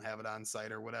if they don't have it on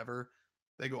site or whatever.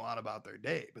 They go on about their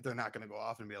day, but they're not going to go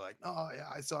off and be like, "Oh, yeah,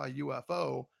 I saw a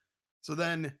UFO." So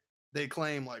then they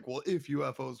claim like, "Well, if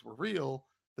UFOs were real,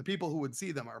 the people who would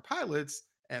see them are pilots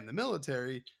and the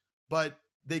military, but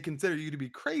they consider you to be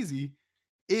crazy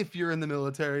if you're in the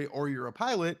military or you're a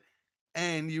pilot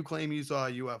and you claim you saw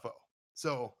a UFO."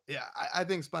 So, yeah, I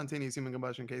think spontaneous human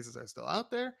combustion cases are still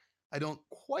out there. I don't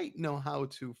quite know how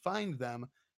to find them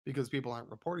because people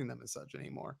aren't reporting them as such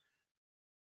anymore.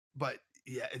 But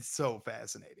yeah, it's so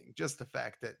fascinating. Just the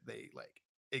fact that they like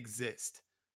exist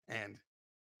and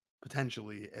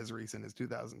potentially as recent as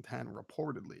 2010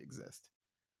 reportedly exist.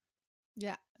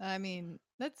 Yeah. I mean,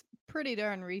 that's pretty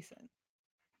darn recent.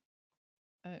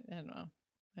 I don't know.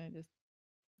 I just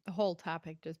the whole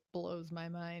topic just blows my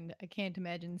mind. I can't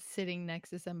imagine sitting next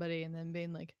to somebody and then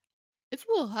being like, "It's a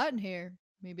little hot in here."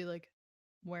 Maybe like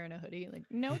wearing a hoodie. Like,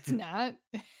 no, it's not.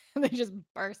 They just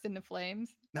burst into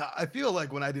flames. Now, I feel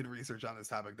like when I did research on this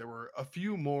topic, there were a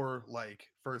few more like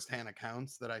firsthand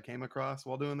accounts that I came across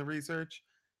while doing the research.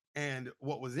 And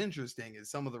what was interesting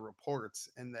is some of the reports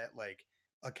and that like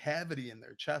a cavity in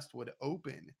their chest would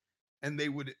open and they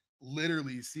would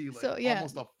literally see like So yeah,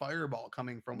 almost a fireball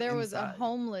coming from there was a inside.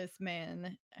 homeless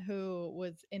man who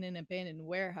was in an abandoned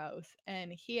warehouse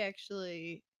and he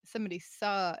actually somebody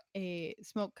saw a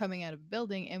smoke coming out of a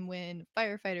building and when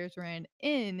firefighters ran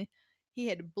in, he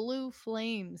had blue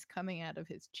flames coming out of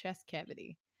his chest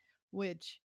cavity,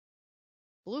 which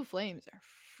Blue flames are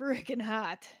freaking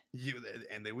hot.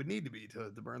 And they would need to be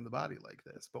to burn the body like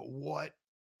this. But what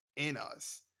in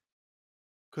us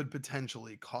could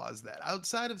potentially cause that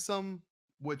outside of some,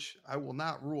 which I will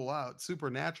not rule out,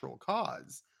 supernatural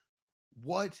cause?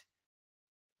 What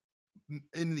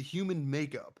in the human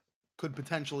makeup could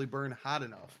potentially burn hot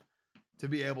enough to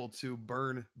be able to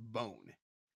burn bone?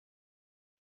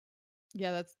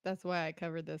 Yeah, that's why I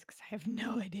covered this because I have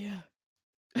no idea.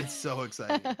 It's so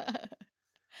exciting.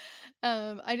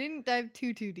 I didn't dive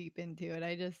too deep into it.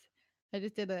 I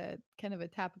just did a kind of a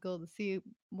topical to see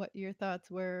what your thoughts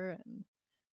were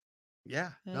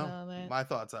Yeah, and no, all that. my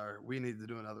thoughts are we need to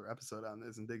do another episode on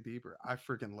this and dig deeper. I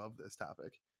freaking love this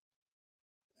topic.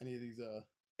 Any of these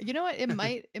You know what? It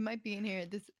might be in here.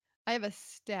 This I have a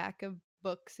stack of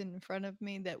books in front of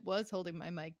me that was holding my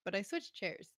mic, but I switched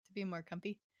chairs to be more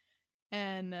comfy.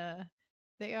 And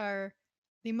they are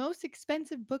the most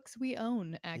expensive books we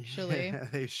own, actually. Yeah,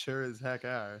 they sure as heck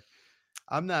are.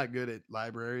 I'm not good at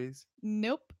libraries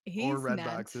Nope, or he's red not.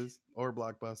 boxes or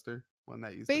Blockbuster when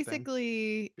that used to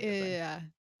Basically, be a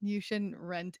thing you shouldn't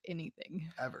rent anything.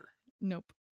 ever.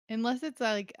 Nope. Unless it's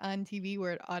like on TV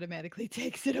where it automatically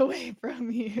takes it away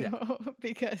from Yeah. you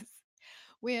because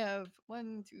we have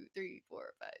 1, 2, 3, 4,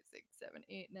 5, 6, 7,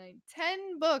 8, 9,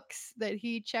 10 books that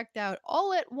he checked out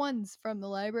all at once from the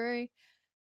library.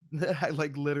 I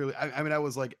like literally I mean I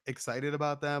was like excited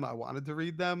about them. I wanted to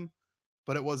read them,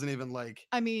 but it wasn't even like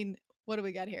I mean, what do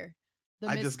we got here? The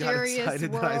I just got mysterious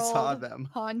excited that I saw world, them.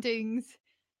 hauntings,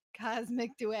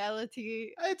 cosmic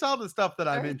duality, It's all the stuff that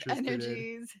I'm earth interested in.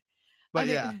 energies. I But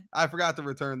yeah, mean, I forgot to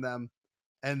return them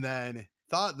and then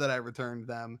thought that I returned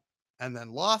them and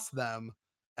then lost them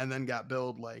and then got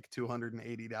billed like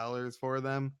 $280 for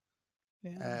them.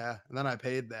 yeah. And then I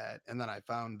paid that and then I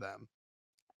found them.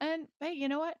 And hey, you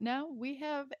know what? Now we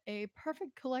have a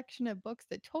perfect collection of books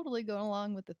that totally go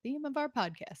along with the theme of our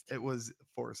podcast. It was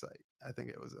foresight. I think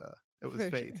it was For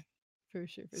fate. sure. For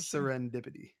sure. For sure.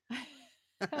 Serendipity.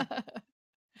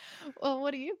 Well,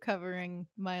 what are you covering,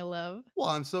 my love? Well,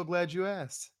 I'm so glad you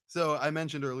asked. So, I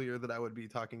mentioned earlier that I would be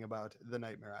talking about The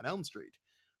Nightmare on Elm Street.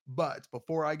 But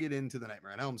before I get into The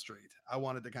Nightmare on Elm Street, I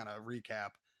wanted to kind of recap.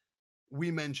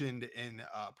 We mentioned in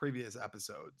previous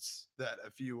episodes that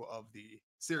a few of the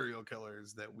serial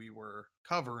killers that we were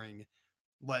covering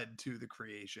led to the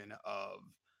creation of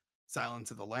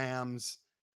Silence of the Lambs,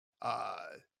 uh,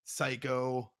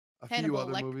 Psycho, a few Hannibal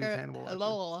other movies, Lecter. Hannibal Lecter.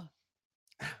 Lol.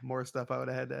 More stuff I would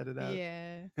have had to edit out.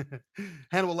 Yeah.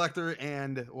 Hannibal Lecter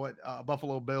and what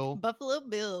Buffalo Bill Buffalo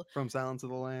Bill. from Silence of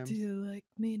the Do Lambs. you like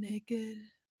me naked?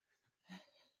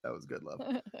 That was good, love.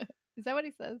 Is that what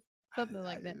he says? Something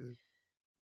like that.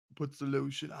 Puts the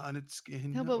lotion on its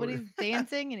skin. No, but when he's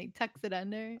dancing and he tucks it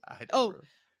under. I don't Oh, remember.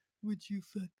 would you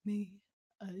fuck me?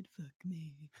 I'd fuck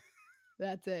me.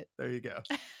 That's it. There you go.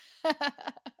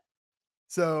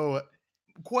 So,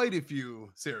 quite a few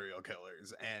serial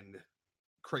killers and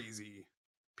crazy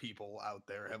people out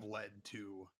there have led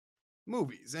to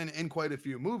movies, and quite a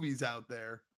few movies out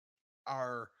there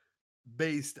are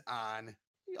based on,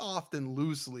 often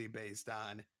loosely based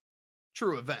on,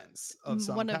 true events of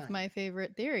some One of kind. my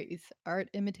favorite theories. Art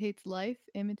imitates life,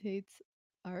 imitates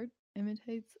art,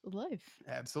 imitates life.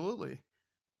 Absolutely.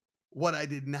 What I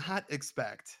did not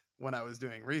expect when I was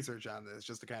doing research on this,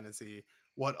 just to kind of see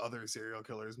what other serial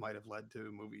killers might have led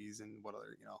to movies and what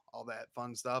other, all that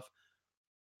fun stuff,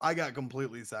 I got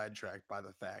completely sidetracked by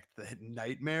the fact that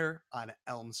Nightmare on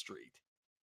Elm Street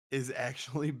is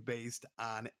actually based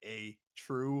on a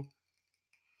true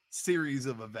series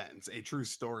of events, a true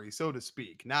story, so to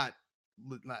speak. Not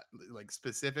like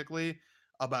specifically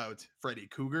about Freddy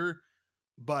Krueger,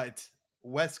 but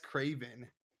Wes Craven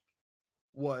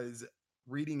was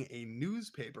reading a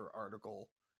newspaper article,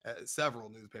 several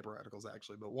newspaper articles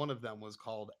actually, but one of them was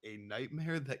called "A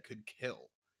Nightmare That Could Kill."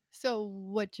 So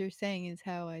what you're saying is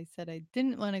how I said I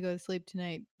didn't want to go to sleep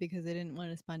tonight because I didn't want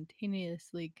to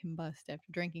spontaneously combust after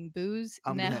drinking booze.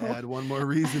 I'm gonna Now add one more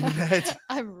reason to that.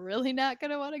 I'm really not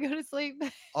gonna want to go to sleep.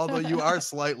 Although you are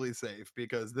slightly safe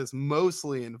because this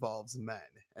mostly involves men,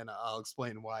 and I'll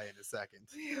explain why in a second.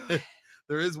 Phew.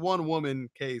 There is one woman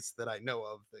case that I know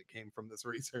of that came from this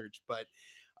research, but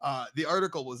the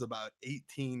article was about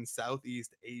 18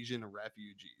 Southeast Asian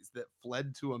refugees that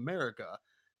fled to America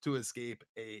to escape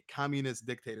a communist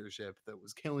dictatorship that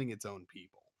was killing its own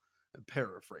people.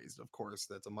 Paraphrased, of course,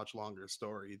 that's a much longer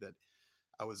story that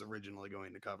I was originally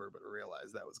going to cover, but I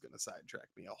realized that was going to sidetrack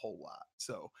me a whole lot.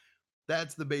 So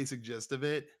that's the basic gist of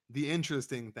it. The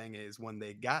interesting thing is when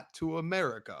they got to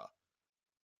America,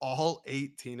 all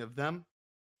 18 of them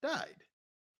died.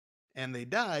 And they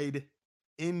died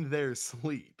in their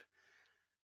sleep.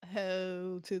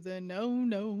 Hell to the no,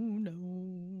 no,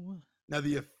 no. Now,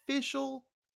 the official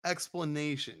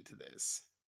explanation to this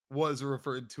was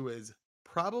referred to as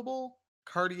probable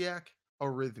cardiac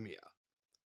arrhythmia.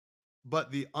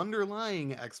 But the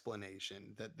underlying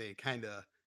explanation that they kind of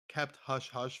kept hush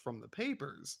hush from the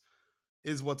papers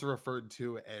is what's referred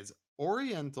to as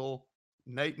Oriental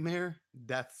Nightmare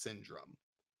Death Syndrome,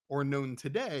 or known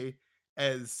today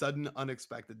as Sudden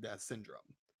Unexpected Death Syndrome,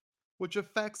 which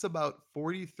affects about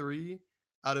 43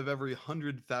 out of every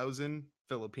 100,000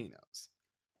 Filipinos.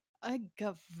 A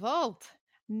gavolt.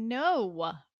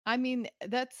 No. I mean,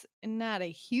 that's not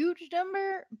a huge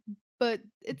number, but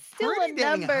it's still a Pretty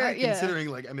dang number. high Yeah. considering,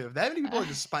 like, I mean, if that many people are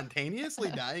just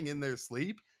spontaneously dying in their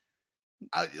sleep,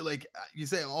 you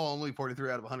say, oh, only 43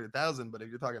 out of 100,000, but if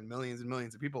you're talking millions and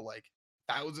millions of people, like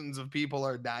thousands of people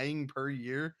are dying per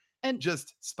year and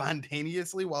just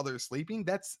spontaneously while they're sleeping.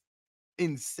 That's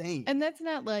insane. and that's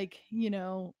not like,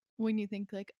 when you think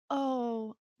like,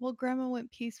 "Oh, well, grandma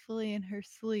went peacefully in her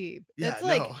sleep." Yeah, It's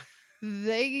like no,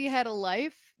 they had a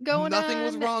life going nothing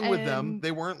was on wrong with them. and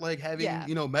They weren't like having, yeah.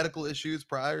 medical issues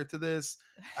prior to this.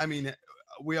 I mean,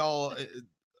 we all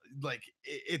like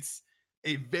it's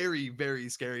a very, very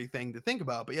scary thing to think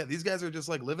about. But yeah, these guys are just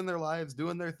like living their lives,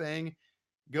 doing their thing,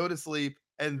 go to sleep,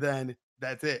 and then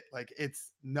that's it. Like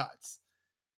it's nuts.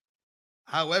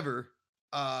 However,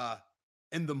 uh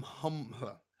in the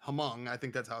Hmong, I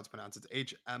think that's how it's pronounced.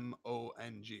 It's Hmong,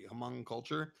 Hmong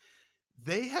culture.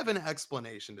 They have an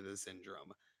explanation to this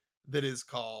syndrome that is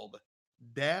called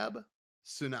Dab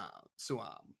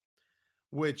Suam,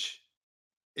 which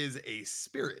is a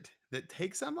spirit that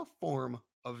takes on the form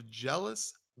of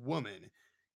jealous woman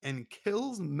and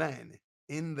kills men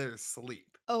in their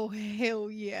sleep. Oh, hell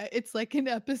yeah. It's like an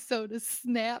episode of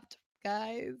Snapped,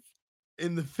 guys.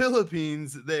 In the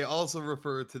Philippines, they also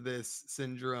refer to this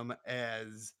syndrome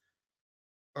as,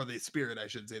 or the spirit, I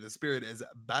should say, the spirit as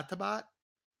Batabat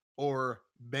or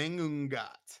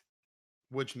Bangungat,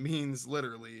 which means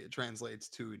literally, it translates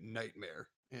to nightmare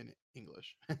in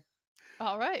English.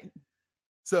 All right.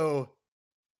 So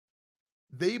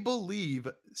they believe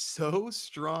so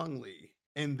strongly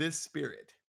in this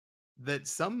spirit that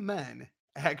some men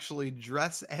actually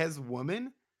dress as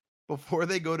women before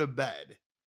they go to bed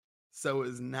so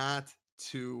as not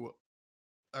to,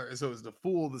 or so as to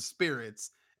fool the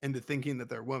spirits into thinking that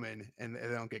they're women and they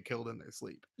don't get killed in their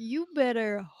sleep. You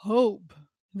better hope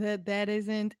that that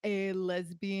isn't a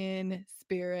lesbian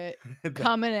spirit that,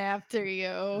 coming after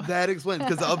you. that explains,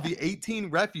 because of the 18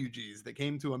 refugees that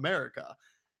came to America,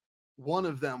 one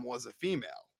of them was a female,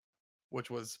 which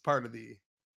was part of the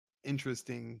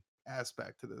interesting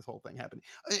aspect to this whole thing happening.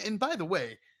 And by the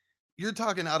way, you're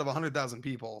talking out of 100,000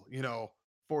 people,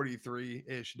 43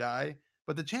 ish die,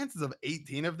 but the chances of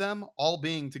 18 of them all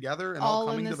being together and all All in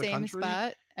coming the to the same country,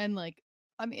 spot. And like,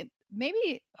 I mean,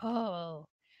 maybe,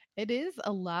 it is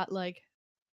a lot like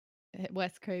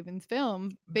Wes Craven's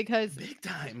film because, big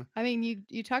time. I mean,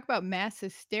 you talk about mass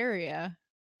hysteria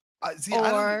See, I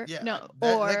don't, or yeah, no,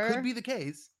 that could or, be the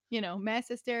case. mass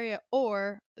hysteria,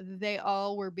 or they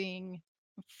all were being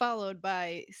followed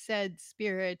by said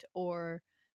spirit or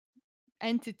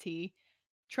entity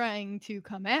trying to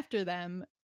come after them.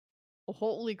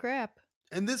 Holy crap.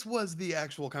 And this was the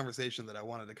actual conversation that I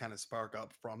wanted to kind of spark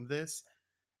up from this.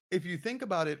 If you think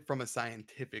about it from a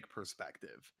scientific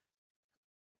perspective,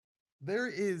 there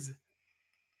is,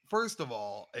 first of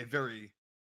all, a very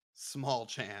small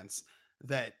chance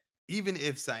that even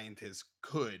if scientists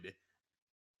could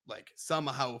like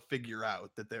somehow figure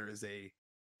out that there is a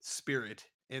spirit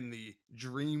in the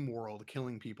dream world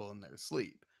killing people in their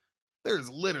sleep, there's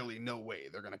literally no way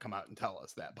they're going to come out and tell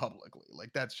us that publicly.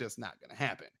 Like that's just not going to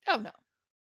happen. Oh, no.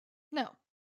 No.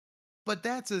 But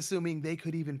that's assuming they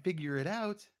could even figure it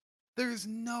out. There's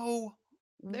no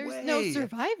There's no way.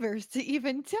 survivors to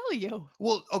even tell you.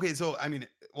 Well, okay, so I mean,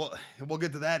 well, we'll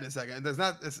get to that in a second. There's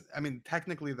not this, I mean,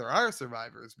 technically there are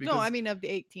survivors No, I because, mean of the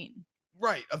 18.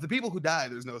 right, of the people who die,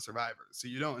 there's no survivors. So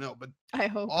you don't know. But I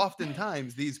hope.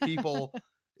 oftentimes these people,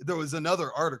 there was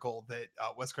another article that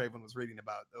Wes Craven was reading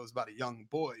about that was about a young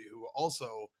boy who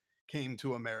also came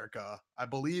to America. I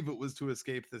believe it was to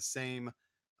escape the same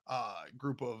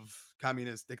group of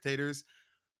communist dictators,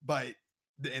 but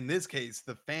in this case,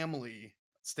 the family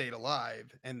stayed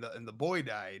alive and the boy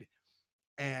died,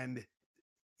 and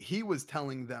he was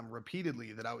telling them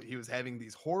repeatedly that he was having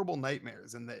these horrible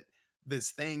nightmares and that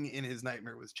this thing in his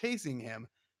nightmare was chasing him,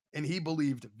 and he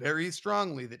believed very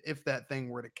strongly that if that thing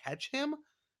were to catch him,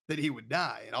 that he would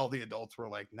die. And all the adults were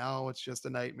like, no, it's just a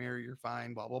nightmare, you're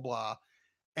fine, blah blah blah.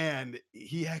 And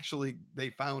they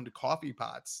found coffee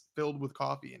pots filled with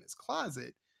coffee in his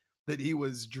closet, that he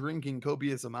was drinking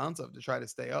copious amounts of to try to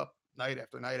stay up night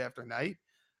after night after night,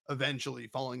 eventually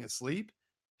falling asleep.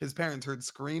 His parents heard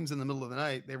screams in the middle of the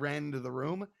night. They ran into the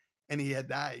room and he had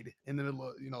died in the middle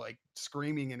of, like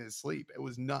screaming in his sleep. It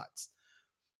was nuts.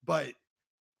 But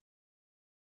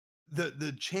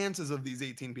the chances of these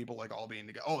 18 people like all being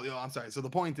together. Oh, I'm sorry. So the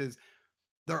point is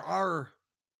there are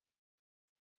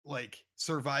like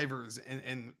survivors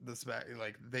in the spec,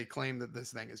 like they claim that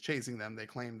this thing is chasing them. They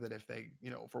claim that if they,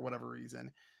 for whatever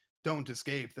reason don't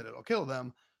escape, that it'll kill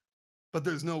them. But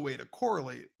there's no way to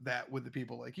correlate that with the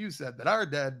people, like you said, that are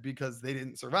dead because they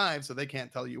didn't survive, so they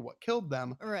can't tell you what killed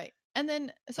them. Right. And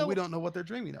then, So we so don't know what they're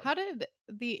dreaming of. how did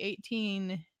the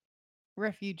 18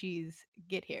 refugees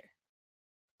get here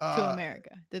to Uh,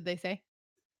 America? Did they say?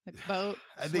 Like boat,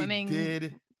 they swimming?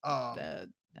 did. I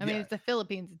mean, Yeah, it's the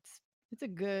Philippines. It's a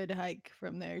good hike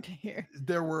from there to here.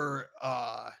 there were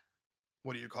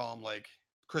what do you call them, like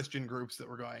Christian groups that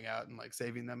were going out and like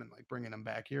saving them and like bringing them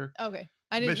back here. Okay.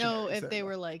 I didn't know Missionaries, if there they you go.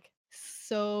 were like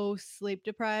so sleep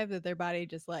deprived that their body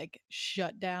just like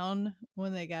shut down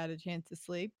when they got a chance to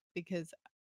sleep, because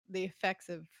the effects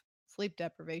of sleep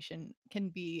deprivation can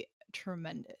be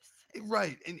tremendous.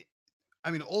 Right. And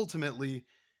I mean, ultimately,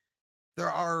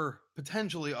 there are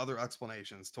potentially other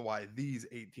explanations to why these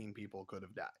 18 people could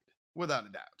have died, without a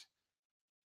doubt.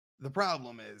 The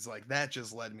problem is, like, that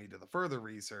just led me to the further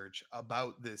research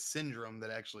about this syndrome that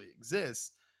actually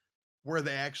exists, where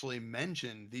they actually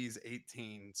mention these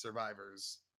 18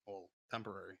 survivors, well,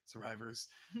 temporary survivors,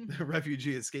 the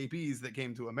refugee escapees that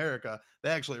came to America. They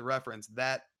actually reference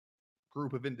that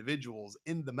group of individuals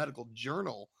in the medical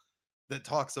journal that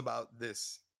talks about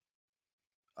this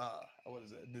what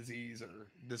is it, disease or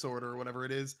disorder or whatever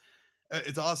it is.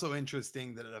 It's also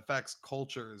interesting that it affects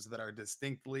cultures that are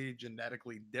distinctly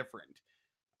genetically different.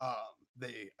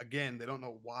 They don't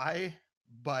know why,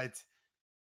 but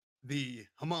the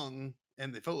Hmong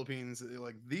and the Philippines,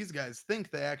 like these guys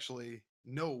think they actually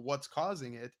know what's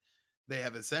causing it. They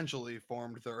have essentially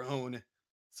formed their own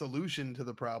solution to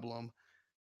the problem,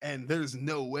 and there's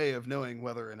no way of knowing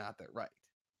whether or not they're right.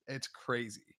 It's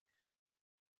crazy.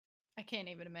 I can't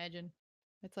even imagine.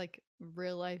 It's like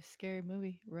real life scary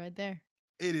movie right there.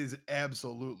 It is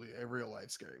absolutely a real life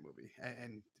scary movie,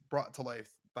 and brought to life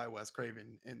by Wes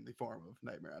Craven in the form of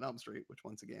Nightmare on Elm Street, which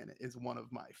once again is one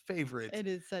of my favorite It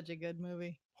is such a good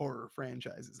movie. horror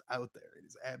franchises out there. It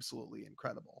is absolutely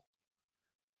incredible.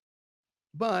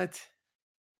 But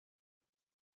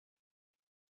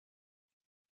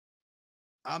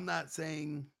I'm not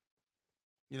saying,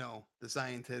 the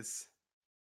scientists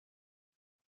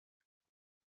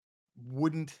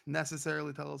wouldn't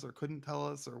necessarily tell us or couldn't tell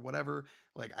us or whatever.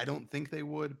 Like, I don't think they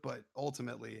would, but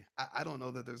ultimately, I don't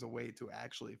know that there's a way to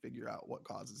actually figure out what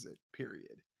causes it,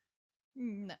 period.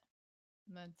 No,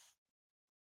 that's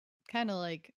kind of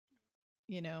like,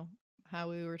 you know, how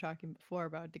we were talking before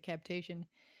about decapitation.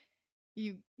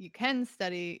 You can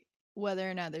study whether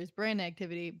or not there's brain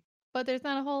activity, but there's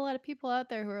not a whole lot of people out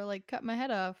there who are like, cut my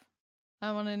head off.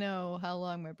 I want to know how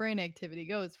long my brain activity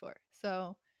goes for.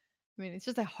 So, I mean, it's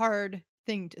just a hard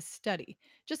thing to study.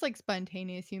 Just like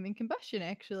spontaneous human combustion,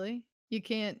 actually. You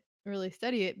can't really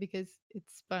study it because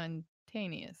it's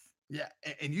spontaneous. Yeah,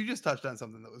 and you just touched on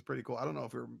something that was pretty cool. I don't know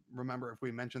if we remember if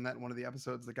we mentioned that in one of the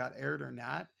episodes that got aired or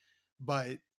not,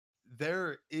 but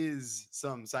there is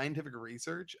some scientific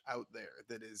research out there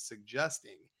that is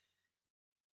suggesting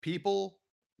people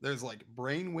there's like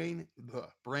brain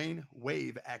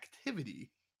wave activity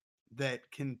that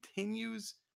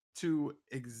continues to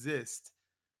exist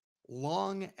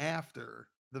long after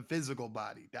the physical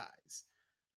body dies.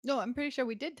 No, I'm pretty sure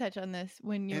we did touch on this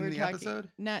when you In were the talking, episode?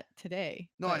 not today,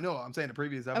 No, I but know. I'm saying a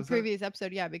previous a episode. previous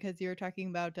episode, yeah, because you were talking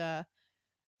about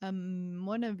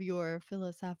one of your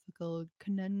philosophical Oh, that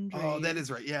conundrums. is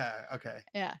right. Yeah. Okay.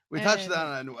 Yeah, We touched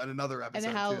on another and episode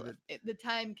too. how That the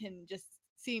time can just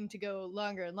seem to go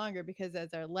longer and longer because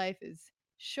as our life is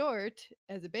short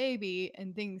as a baby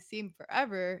and things seem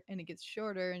forever and it gets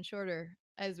shorter and shorter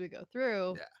as we go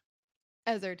through, yeah.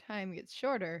 as our time gets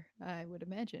shorter, I would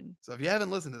imagine. So if you haven't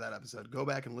listened to that episode, go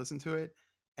back and listen to it.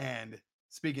 And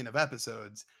speaking of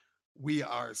episodes, we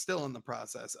are still in the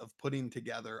process of putting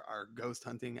together our ghost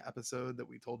hunting episode that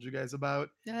we told you guys about.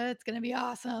 That's gonna be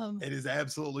awesome. It is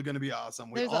absolutely going to be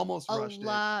awesome. We There's almost a rushed it.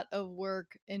 lot of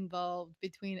work involved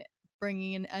between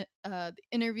bringing in the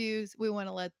interviews. We want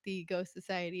to let the Ghost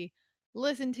Society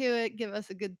listen to it, give us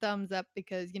a good thumbs up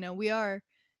because, we are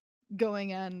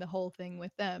going on the whole thing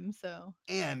with them. So,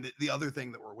 And the other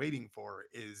thing that we're waiting for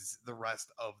is the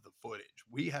rest of the footage.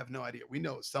 We have no idea. We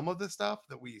know some of the stuff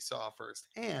that we saw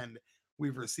firsthand.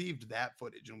 We've received that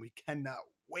footage and we cannot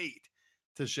wait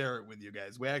to share it with you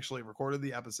guys. We actually recorded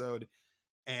the episode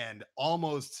and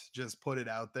almost just put it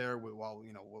out there while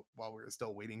while we were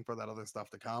still waiting for that other stuff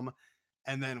to come.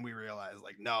 And then we realized,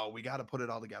 like, no, we got to put it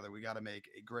all together. We got to make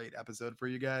a great episode for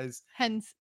you guys.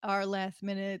 Hence our last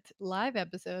minute live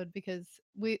episode, because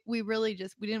we really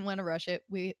just we didn't want to rush it.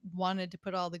 We wanted to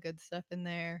put all the good stuff in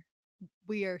there.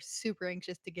 We are super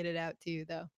anxious to get it out to you,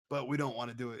 though. But we don't want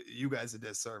to do it you guys a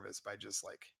disservice by just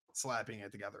like slapping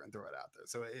it together and throw it out there.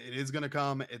 So it is going to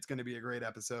come. It's going to be a great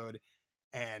episode.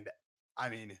 And I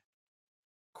mean,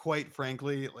 quite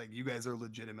frankly, like, you guys are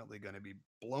legitimately going to be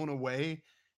blown away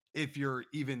if you're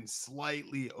even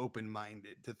slightly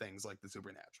open-minded to things like the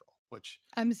supernatural, which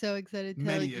I'm so excited to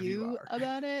tell many of you you are.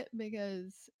 about it,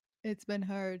 because it's been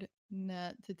hard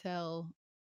not to tell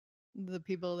the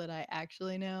people that I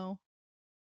actually know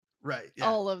Right. Yeah.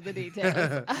 all of the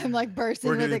details. I'm like bursting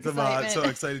We're with getting some excitement. so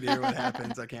excited to hear what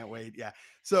happens. I can't wait. Yeah.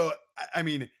 So I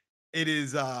mean, it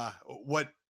is what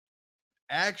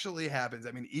actually happens.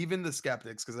 I mean, even the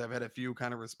skeptics, because I've had a few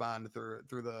kind of respond through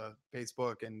the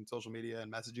Facebook and social media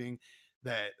and messaging,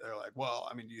 that they're like, well,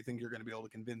 I mean, do you think you're going to be able to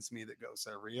convince me that ghosts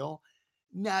are real?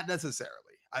 Not necessarily.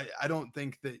 I don't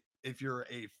think that if you're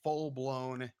a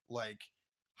full-blown, like,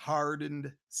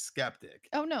 hardened skeptic.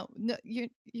 Oh no, no, you're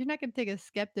not gonna take a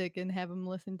skeptic and have him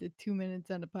listen to 2 minutes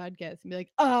on a podcast and be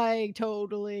like, I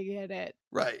totally get it.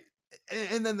 Right.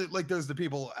 And then like there's the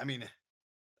people, I mean,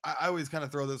 I always kind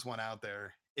of throw this one out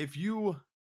there. If you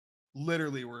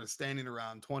literally were standing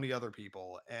around 20 other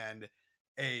people and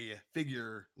a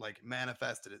figure like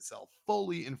manifested itself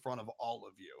fully in front of all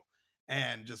of you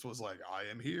and just was like, I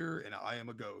am here and I am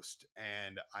a ghost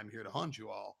and I'm here to hunt you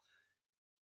all,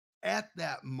 at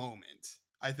that moment,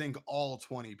 I think all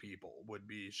 20 people would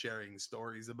be sharing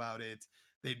stories about it.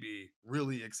 They'd be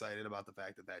really excited about the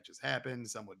fact that that just happened.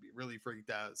 Some would be really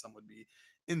freaked out. Some would be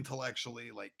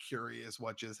intellectually like curious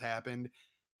what just happened.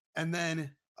 And then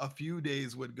a few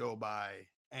days would go by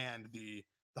and the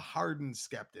hardened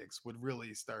skeptics would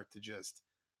really start to just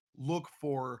look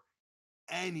for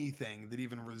anything that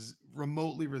even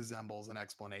remotely resembles an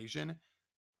explanation,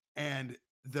 and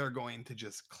they're going to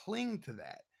just cling to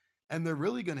that, and they're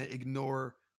really going to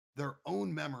ignore their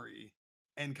own memory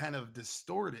and kind of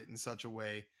distort it in such a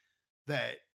way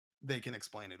that they can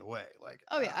explain it away, like,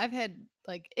 Oh yeah, I've had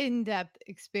like in-depth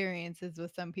experiences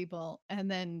with some people,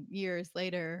 and then years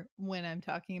later when I'm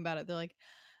talking about it, they're like,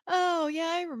 "Oh, yeah,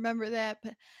 I remember that,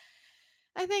 but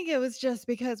I think it was just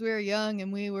because we were young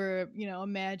and we were,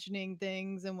 imagining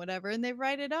things and whatever," and they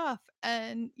write it off.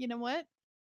 And you know what?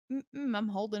 I'm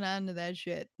holding on to that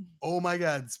shit. oh my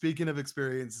god, speaking of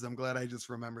experiences, I'm glad I just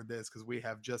remembered this because we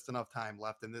have just enough time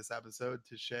left in this episode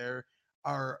to share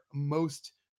our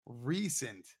most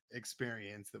recent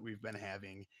experience that we've been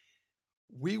having.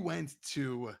 We went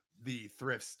to the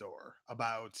thrift store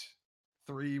about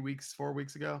 3 weeks, 4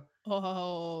 weeks ago.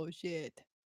 Oh shit.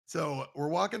 So we're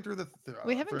walking through the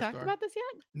We haven't thrift talked store. about this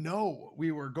yet? No,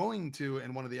 we were going to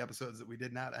in one of the episodes that we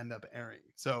did not end up airing.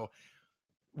 So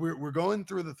we're going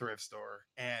through the thrift store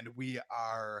and we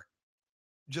are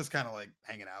just kind of like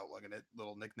hanging out, looking at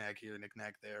little knickknack here,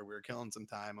 knickknack there. We were killing some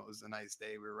time. It was a nice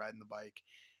day. We were riding the bike,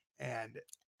 and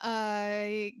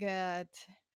I got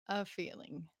a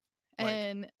feeling. like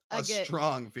And a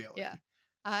strong feeling. yeah.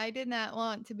 I did not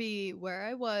want to be where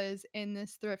I was in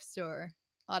this thrift store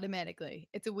automatically.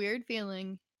 It's a weird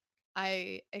feeling.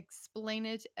 I explain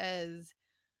it as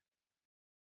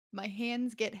my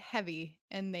hands get heavy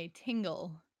and they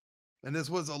tingle. And this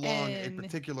was along a And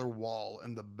particular wall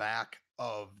in the back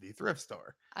of the thrift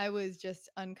store. I was just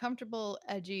uncomfortable,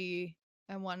 edgy.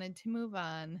 I wanted to move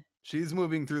on. She's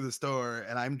moving through the store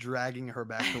and I'm dragging her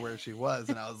back to where she was.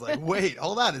 And I was like, wait,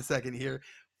 hold on a second here.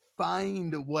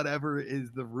 Find whatever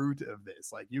is the root of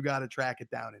this. Like, you got to track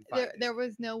it down and find There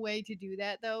was no way to do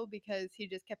that though, because he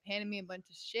just kept handing me a bunch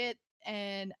of shit,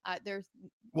 and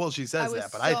Well, she says was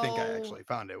that, but I think I so actually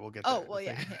found it. We'll get there. Oh, well,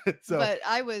 yeah. So, But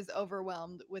I was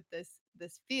overwhelmed with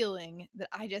this feeling that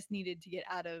I just needed to get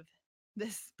out of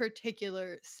this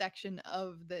particular section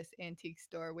of this antique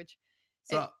store, which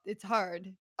so it's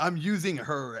hard. I'm using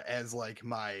her as like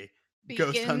my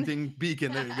ghost Beacon. hunting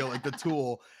beacon. There you go, like the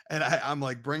tool. And I'm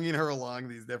like bringing her along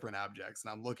these different objects,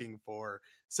 and I'm looking for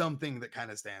something that kind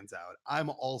of stands out. I'm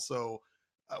also,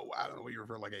 I don't know what you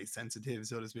refer, like a sensitive,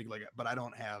 so to speak, like, but I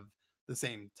don't have the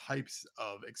same types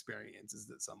of experiences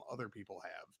that some other people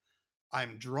have.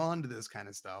 I'm drawn to this kind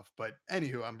of stuff, but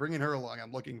anywho, I'm bringing her along.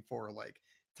 I'm looking for like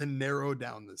to narrow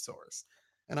down the source,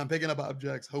 and I'm picking up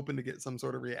objects, hoping to get some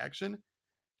sort of reaction.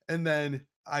 And then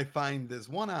I find this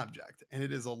one object, and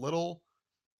it is a little,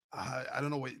 I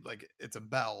don't know what, like, it's a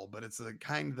bell, but it's a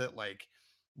kind that like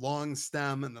long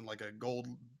stem and then like a gold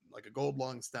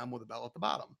long stem with a bell at the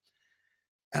bottom.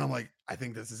 And I'm like, I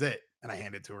think this is it. And I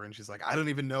hand it to her and she's like, I don't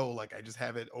even know. Like, I just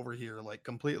have it over here, like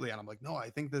completely. And I'm like, no, I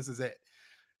think this is it.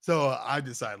 So I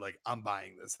decide, like, I'm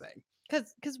buying this thing.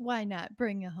 Cause why not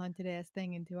bring a haunted ass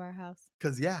thing into our house?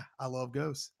 Cause yeah, I love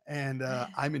ghosts and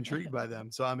I'm intrigued by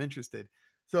them. So I'm interested.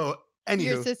 So, Your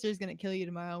anywho, sister's gonna kill you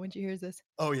tomorrow when she hears this.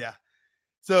 oh yeah.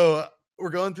 So we're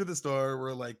going through the store.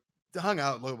 We're like, hung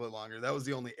out a little bit longer. That was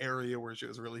the only area where she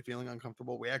was really feeling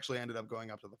uncomfortable. We actually ended up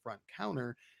going up to the front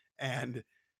counter and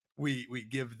we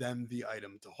give them the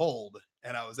item to hold.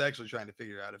 And I was actually trying to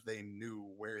figure out if they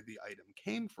knew where the item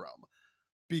came from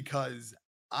because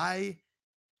I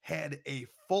had a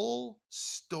full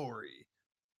story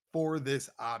for this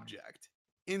object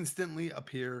instantly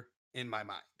appear in my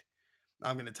mind.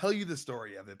 I'm going to tell you the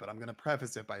story of it, but I'm going to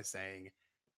preface it by saying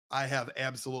I have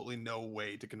absolutely no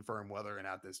way to confirm whether or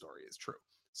not this story is true.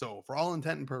 So, for all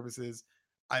intent and purposes,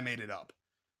 I made it up.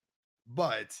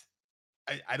 But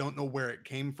I don't know where it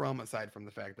came from, aside from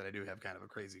the fact that I do have kind of a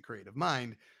crazy creative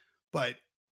mind. But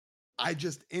I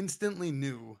just instantly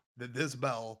knew that this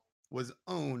bell was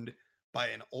owned by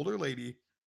an older lady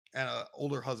and an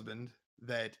older husband,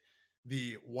 that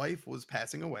the wife was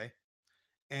passing away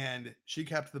and she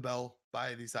kept the bell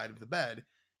by the side of the bed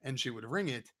and she would ring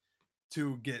it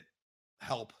to get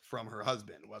help from her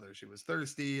husband, whether she was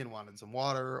thirsty and wanted some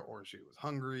water, or she was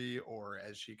hungry, or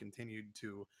as she continued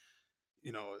to,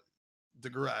 you know,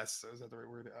 digress. Is that the right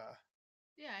word?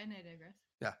 Yeah, and I digress.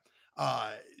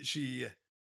 Yeah. She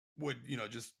would,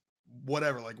 just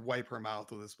whatever, like wipe her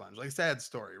mouth with a sponge. Like, sad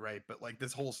story, right? But like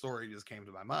this whole story just came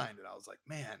to my mind, and I was like,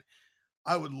 man,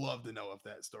 I would love to know if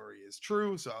that story is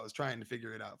true. So I was trying to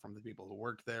figure it out from the people who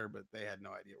worked there, but they had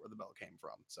no idea where the bell came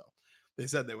from. So they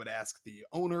said they would ask the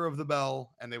owner of the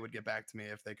bell and they would get back to me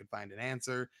if they could find an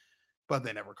answer, but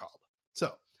they never called.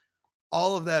 So,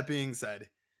 all of that being said,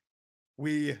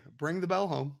 we bring the bell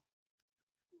home,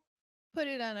 Put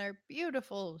it on our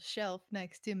beautiful shelf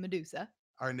next to Medusa,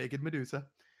 our naked Medusa.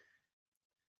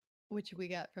 which we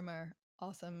got from our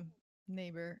awesome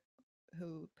neighbor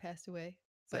who passed away.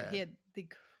 But he Sad. had the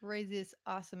craziest,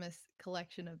 awesomest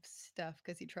collection of stuff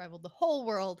because he traveled the whole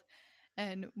world,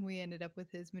 and we ended up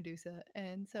with his Medusa.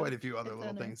 And so Quite a few other it's little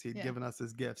on our things he'd yeah. given us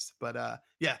as gifts. But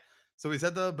yeah. So we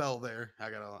set the bell there. I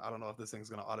don't know if this thing's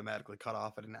gonna automatically cut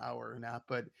off at an hour or not,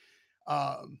 but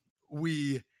um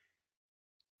we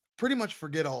pretty much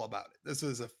forget all about it. This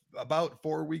was about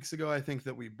 4 weeks ago, I think,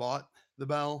 that we bought the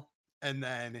bell and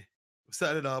then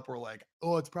set it up. We're like,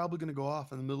 oh, it's probably going to go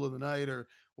off in the middle of the night or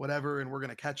whatever, and we're going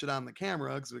to catch it on the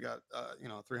camera because we got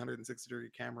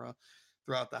 360-degree camera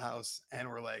throughout the house, and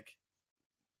we're like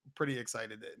pretty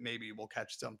excited that maybe we'll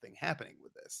catch something happening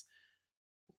with this.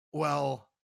 Well,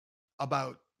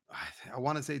 about I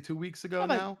want to say 2 weeks ago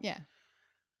About now, yeah.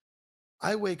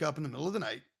 I wake up in the middle of the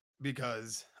night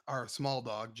because our small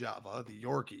dog, Java, the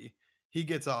Yorkie, he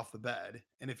gets off the bed.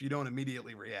 And if you don't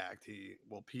immediately react, he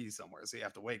will pee somewhere. So you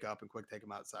have to wake up and quick take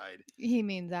him outside. He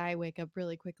means I wake up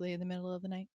really quickly in the middle of the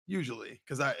night. Usually,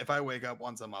 because if I wake up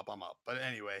once I'm up, I'm up. But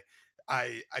anyway,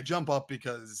 I jump up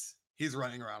because he's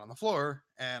running around on the floor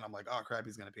and I'm like, oh crap,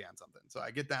 he's going to pee on something. So I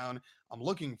get down, I'm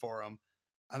looking for him.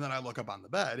 And then I look up on the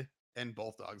bed and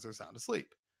both dogs are sound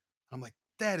asleep. I'm like,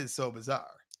 that is so bizarre.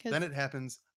 Then it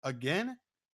happens again,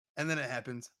 and then it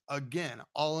happens again,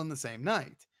 all in the same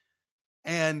night.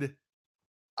 And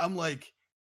I'm like,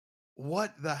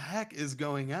 what the heck is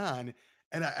going on?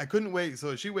 And I couldn't wait.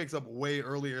 So she wakes up way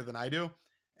earlier than I do,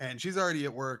 and she's already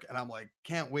at work. And I'm like,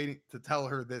 can't wait to tell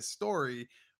her this story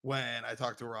when I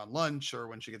talk to her on lunch or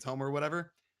when she gets home or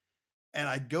whatever. And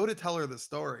I go to tell her the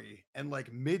story, and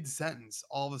like mid sentence,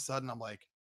 all of a sudden, I'm like,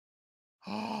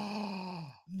 oh,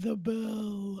 The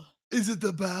bell. is it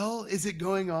the bell? Is it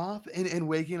going off and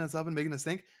waking us up and making us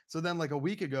think? So then, like a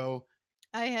week ago,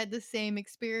 I had the same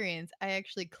experience. I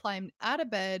actually climbed out of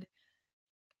bed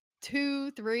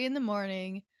 2, 3 in the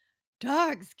morning.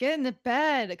 Dogs, get in the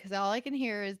bed because all I can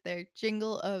hear is their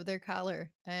jingle of their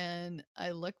collar. And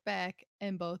I look back,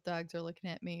 and both dogs are looking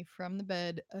at me from the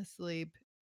bed, asleep.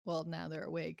 Well, now they're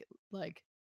awake. Like,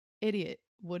 idiot,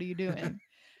 what are you doing? And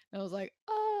I was like,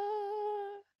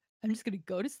 I'm just gonna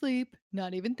go to sleep,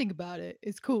 not even think about it.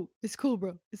 It's cool. It's cool,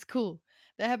 bro. It's cool.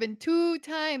 That happened 2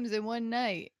 times in one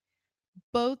night.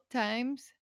 Both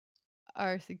times,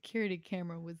 our security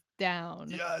camera was down.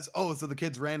 yes. Oh, so the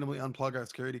kids randomly unplug our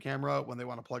security camera when they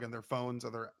want to plug in their phones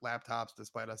or their laptops,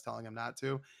 despite us telling them not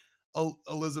to.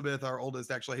 Elizabeth, our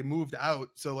oldest, actually moved out.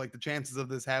 So, like, the chances of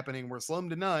this happening were slim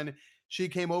to none. She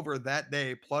came over that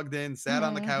day, plugged in, sat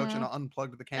on the couch, and Mhm.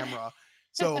 unplugged the camera.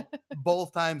 So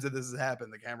both times that this has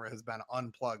happened, the camera has been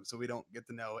unplugged, so we don't get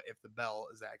to know if the bell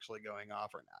is actually going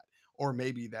off or not. Or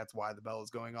maybe that's why the bell is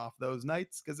going off those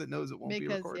nights because it knows it won't be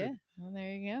Because recorded. yeah, well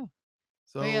there you go.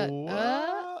 We got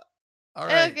So, all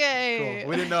right, cool. okay.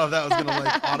 We didn't know if that was gonna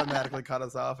like automatically cut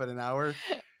us off at an hour.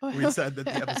 We Well, said that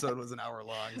the episode was an hour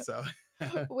long, so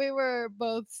we were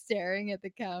both staring at the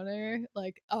counter,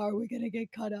 like, are we gonna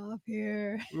get cut off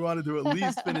here? we wanted to at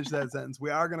least finish that sentence. We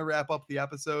are gonna wrap up the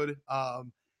episode.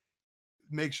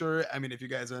 Make sure, I mean, if you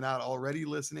guys are not already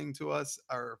listening to us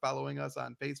or following us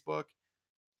on Facebook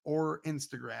or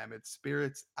Instagram, it's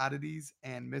Spirits, Oddities,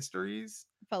 and Mysteries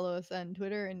Follow us on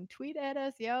Twitter and tweet at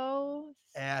us, yo.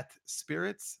 at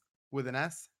Spirits with an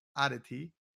S,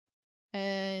 Oddity.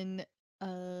 And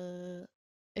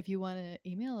if you want to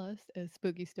email us a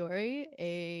spooky story,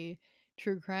 a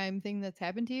true crime thing that's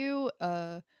happened to you,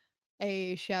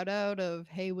 a shout out of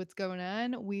hey, what's going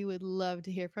on? We would love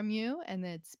to hear from you. And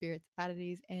that's spirits,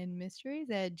 oddities, and mysteries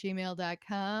at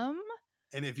gmail.com.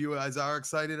 And if you guys are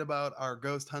excited about our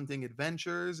ghost hunting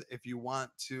adventures, if you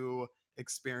want to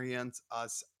experience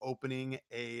us opening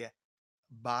a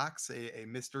box, a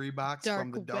mystery box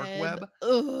from the dark web,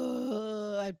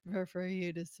 Ugh, I'd prefer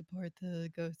you to support the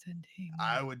ghost hunting.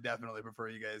 I would definitely prefer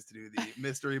you guys to do the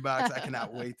mystery box. I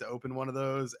cannot wait to open one of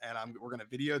those, and we're going to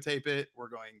videotape it. We're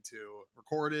going to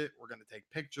record it. We're going to take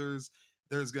pictures.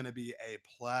 There's going to be a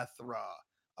plethora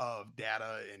of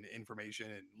data and information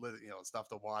and stuff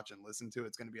to watch and listen to.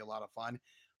 It's going to be a lot of fun.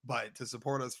 But to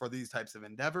support us for these types of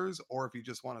endeavors, or if you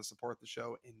just want to support the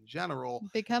show in general,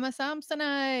 Become a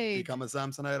Samsonite. become a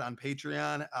Samsonite on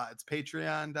Patreon. It's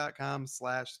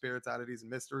patreon.com/spirits, oddities,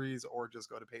 and mysteries, or just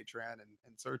go to Patreon and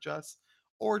search us,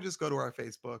 or just go to our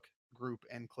Facebook group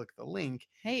and click the link.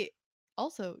 Hey,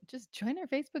 also just join our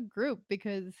Facebook group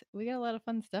because we got a lot of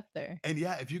fun stuff there. And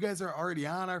yeah, if you guys are already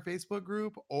on our Facebook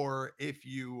group, or if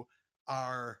you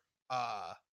are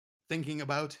thinking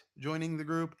about joining the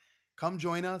group, come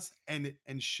join us and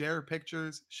share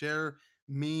pictures, share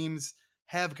memes,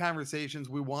 have conversations.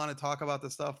 We want to talk about the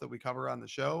stuff that we cover on the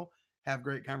show, have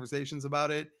great conversations about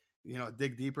it,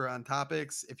 dig deeper on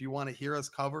topics. If you want to hear us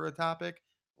cover a topic,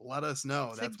 let us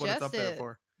know. That's what it's up there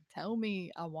for. Tell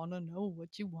me. I want to know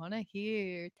what you want to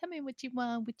hear. Tell me what you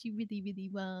want, what you really, really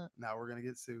want. Now we're going to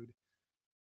get sued.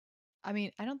 I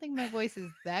mean, I don't think my voice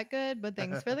is that good, but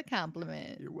thanks for the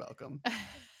compliment. You're welcome.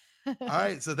 All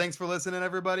right. So thanks for listening,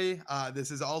 everybody. This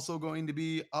is also going to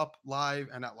be up live,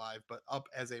 and not live, but up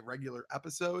as a regular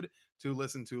episode to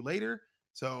listen to later.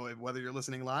 So whether you're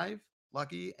listening live,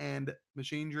 Lucky and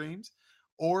Machine Dreams,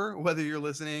 or whether you're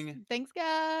listening, Thanks,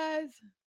 guys.